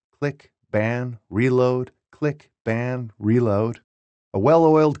image. Click, ban, reload, click, ban, reload. A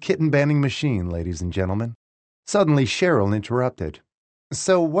well-oiled kitten-banning machine, ladies and gentlemen. Suddenly, Cheryl interrupted.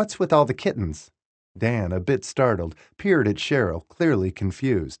 "So what's with all the kittens?" Dan, a bit startled, peered at Cheryl, clearly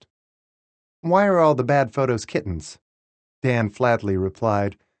confused. "Why are all the bad photos kittens?" Dan flatly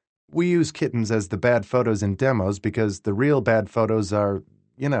replied, "We use kittens as the bad photos in demos because the real bad photos are,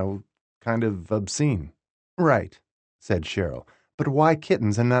 kind of obscene." "Right," said Cheryl, "but why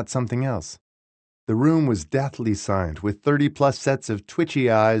kittens and not something else?" The room was deathly silent, with 30-plus sets of twitchy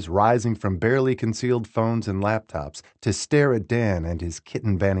eyes rising from barely concealed phones and laptops to stare at Dan and his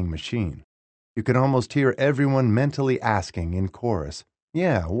kitten-banning machine. You could almost hear everyone mentally asking in chorus,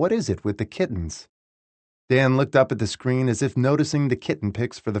 "Yeah, what is it with the kittens?" Dan looked up at the screen as if noticing the kitten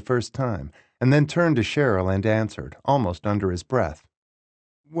pics for the first time, and then turned to Cheryl and answered, almost under his breath.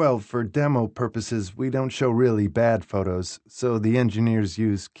 "Well, for demo purposes, we don't show really bad photos, so the engineers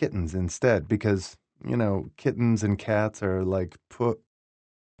use kittens instead because, kittens and cats are like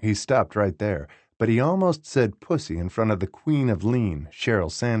He stopped right there, but he almost said pussy in front of the queen of lean,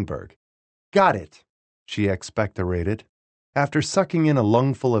 Sheryl Sandberg. "Got it," she expectorated. After sucking in a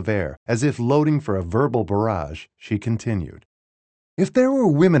lungful of air, as if loading for a verbal barrage, she continued. "If there were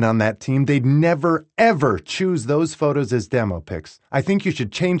women on that team, they'd never, ever choose those photos as demo pics. I think you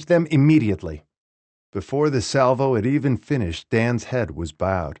should change them immediately." Before the salvo had even finished, Dan's head was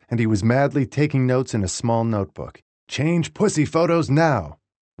bowed, and he was madly taking notes in a small notebook. "Change pussy photos now,"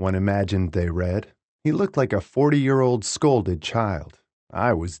 one imagined they read. He looked like a 40-year-old scolded child.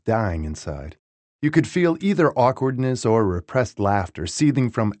 I was dying inside. You could feel either awkwardness or repressed laughter seething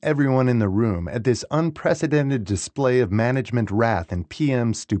from everyone in the room at this unprecedented display of management wrath and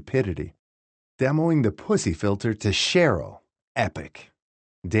PM stupidity. Demoing the pussy filter to Cheryl. Epic.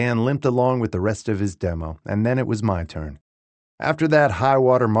 Dan limped along with the rest of his demo, and then it was my turn. After that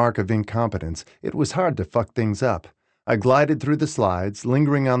high-water mark of incompetence, it was hard to fuck things up. I glided through the slides,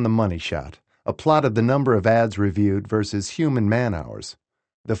 lingering on the money shot, a plot of the number of ads reviewed versus human man-hours.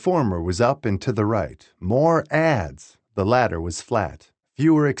 The former was up and to the right. More ads. The latter was flat.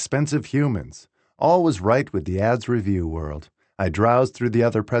 Fewer expensive humans. All was right with the ads review world. I drowsed through the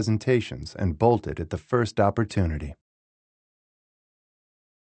other presentations and bolted at the first opportunity.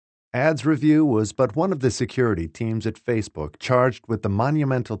 Ads Review was but one of the security teams at Facebook charged with the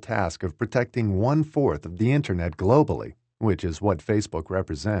monumental task of protecting 1/4 of the Internet globally, which is what Facebook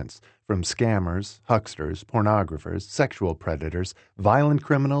represents, from scammers, hucksters, pornographers, sexual predators, violent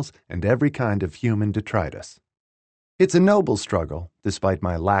criminals, and every kind of human detritus. It's a noble struggle, despite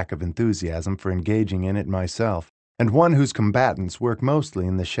my lack of enthusiasm for engaging in it myself, and one whose combatants work mostly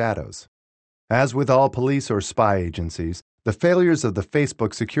in the shadows. As with all police or spy agencies, the failures of the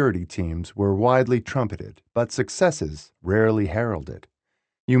Facebook security teams were widely trumpeted, but successes rarely heralded.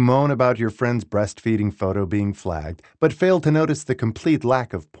 You moan about your friend's breastfeeding photo being flagged, but fail to notice the complete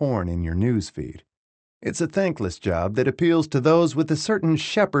lack of porn in your news feed. It's a thankless job that appeals to those with a certain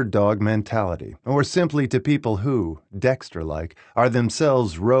shepherd dog mentality, or simply to people who, Dexter-like, are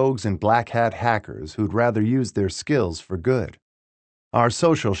themselves rogues and black hat hackers who'd rather use their skills for good. Our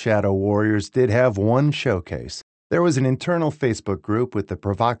social shadow warriors did have one showcase. There was an internal Facebook group with the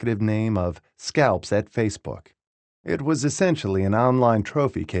provocative name of Scalps at Facebook. It was essentially an online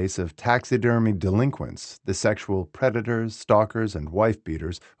trophy case of taxidermied delinquents, the sexual predators, stalkers, and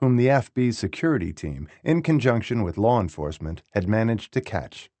wife-beaters whom the FB's security team, in conjunction with law enforcement, had managed to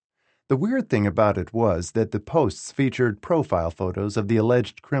catch. The weird thing about it was that the posts featured profile photos of the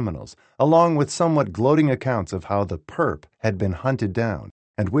alleged criminals, along with somewhat gloating accounts of how the perp had been hunted down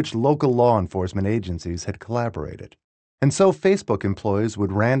and which local law enforcement agencies had collaborated. And so Facebook employees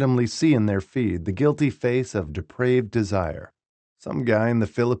would randomly see in their feed the guilty face of depraved desire. Some guy in the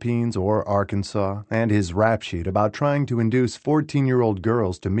Philippines or Arkansas, and his rap sheet about trying to induce 14-year-old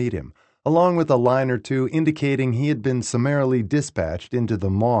girls to meet him, along with a line or two indicating he had been summarily dispatched into the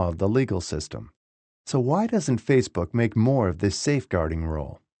maw of the legal system. So why doesn't Facebook make more of this safeguarding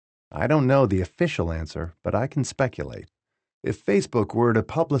role? I don't know the official answer, but I can speculate. If Facebook were to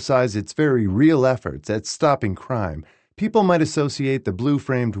publicize its very real efforts at stopping crime, people might associate the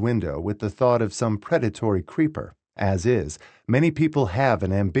blue-framed window with the thought of some predatory creeper. As is, many people have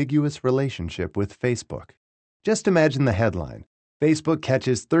an ambiguous relationship with Facebook. Just imagine the headline: Facebook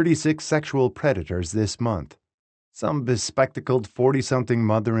catches 36 sexual predators this month. Some bespectacled 40-something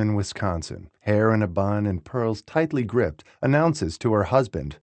mother in Wisconsin, hair in a bun and pearls tightly gripped, announces to her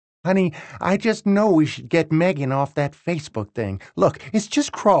husband, "Honey, I just know we should get Megan off that Facebook thing. Look, it's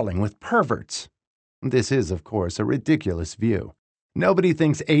just crawling with perverts." This is, of course, a ridiculous view. Nobody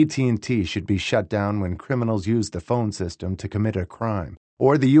thinks AT&T should be shut down when criminals use the phone system to commit a crime,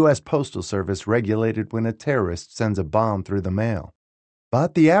 or the U.S. Postal Service regulated when a terrorist sends a bomb through the mail.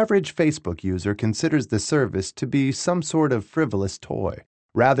 But the average Facebook user considers the service to be some sort of frivolous toy,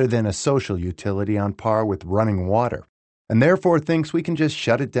 rather than a social utility on par with running water, and therefore thinks we can just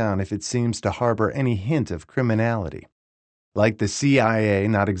shut it down if it seems to harbor any hint of criminality. Like the CIA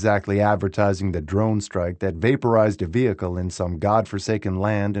not exactly advertising the drone strike that vaporized a vehicle in some godforsaken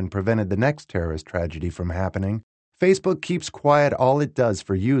land and prevented the next terrorist tragedy from happening, Facebook keeps quiet all it does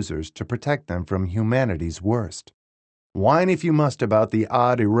for users to protect them from humanity's worst. Whine if you must about the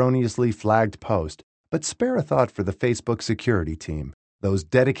odd, erroneously flagged post, but spare a thought for the Facebook security team, those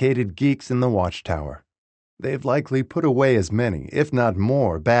dedicated geeks in the watchtower. They've likely put away as many, if not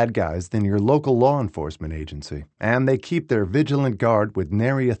more, bad guys than your local law enforcement agency, and they keep their vigilant guard with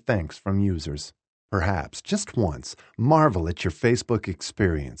nary a thanks from users. Perhaps, just once, marvel at your Facebook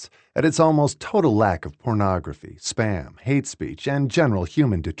experience, at its almost total lack of pornography, spam, hate speech, and general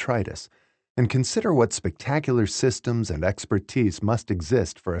human detritus, and consider what spectacular systems and expertise must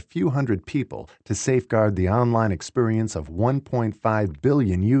exist for a few hundred people to safeguard the online experience of 1.5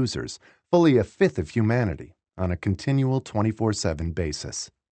 billion users, fully a fifth of humanity, on a continual 24/7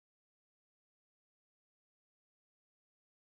 basis.